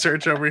movie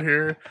research over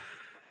here.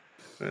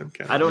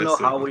 I don't know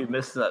how we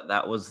missed that.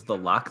 That was the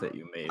lock that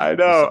you made. I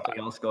know. Was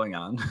something else going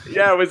on.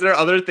 Yeah, was there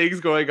other things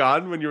going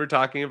on when you were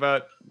talking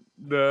about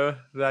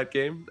that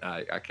game?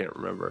 I can't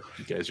remember.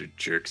 You guys are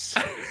jerks.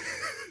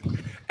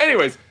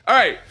 Anyways, all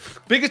right.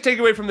 Biggest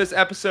takeaway from this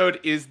episode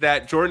is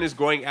that Jordan is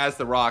going as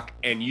The Rock,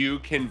 and you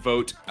can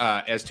vote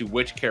as to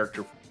which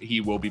character he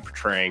will be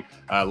portraying.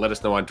 Let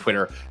us know on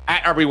Twitter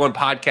at RB1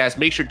 Podcast.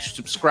 Make sure to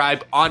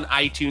subscribe on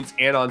iTunes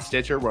and on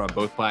Stitcher. We're on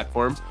both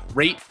platforms.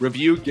 Rate,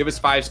 review, give us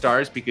 5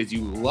 stars because you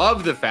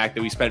love the fact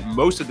that we spent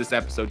most of this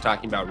episode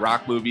talking about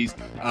Rock movies,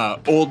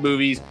 old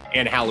movies,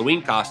 and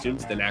Halloween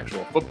costumes than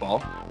actual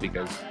football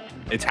because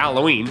it's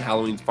Halloween.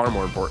 Halloween's far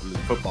more important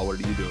than football. What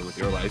are you doing with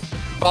your life?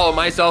 Follow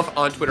myself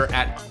on Twitter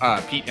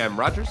at Pete M.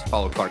 Rogers.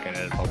 Follow Clark at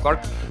NFL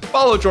Clark.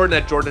 Follow Jordan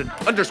at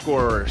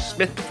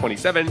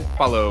Jordan_Smith27.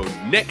 Follow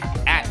Nick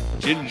at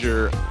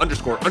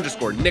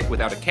Ginger__Nick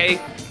without a K.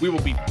 We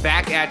will be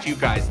back at you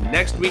guys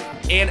next week.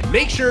 And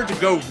make sure to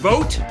go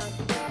vote,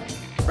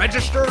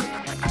 register,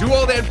 do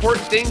all the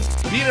important things,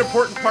 be an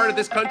important part of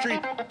this country.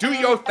 Do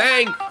your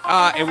thing.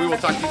 And we will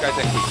talk to you guys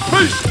next week.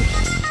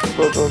 Peace.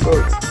 Go, go,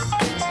 go.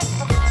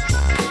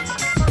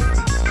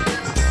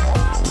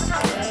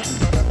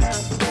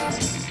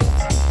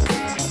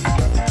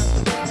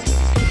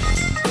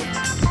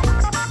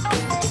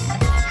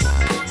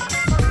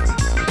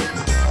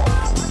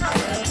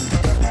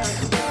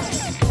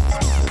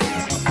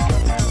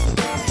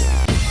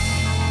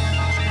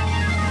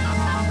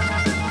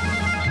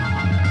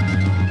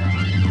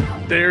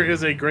 There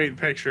is a great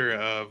picture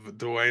of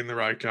Dwayne The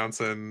Rock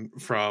Johnson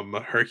from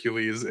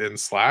Hercules in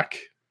Slack.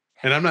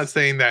 And I'm not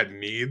saying that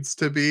needs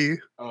to be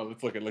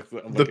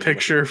the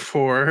picture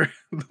for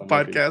the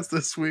podcast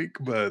this week,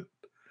 but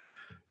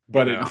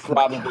it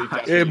probably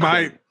it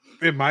might.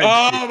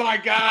 Oh my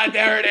God,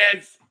 there it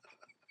is.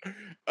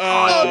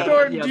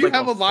 Jordan, do you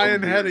have a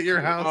lion head at your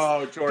house?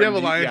 Oh, Jordan, do you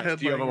have a lion head?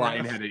 Do you have a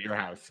lion head at your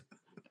house?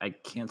 I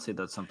can't say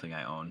that's something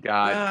I own.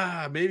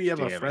 God. Maybe you have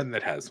a friend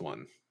that has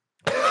one.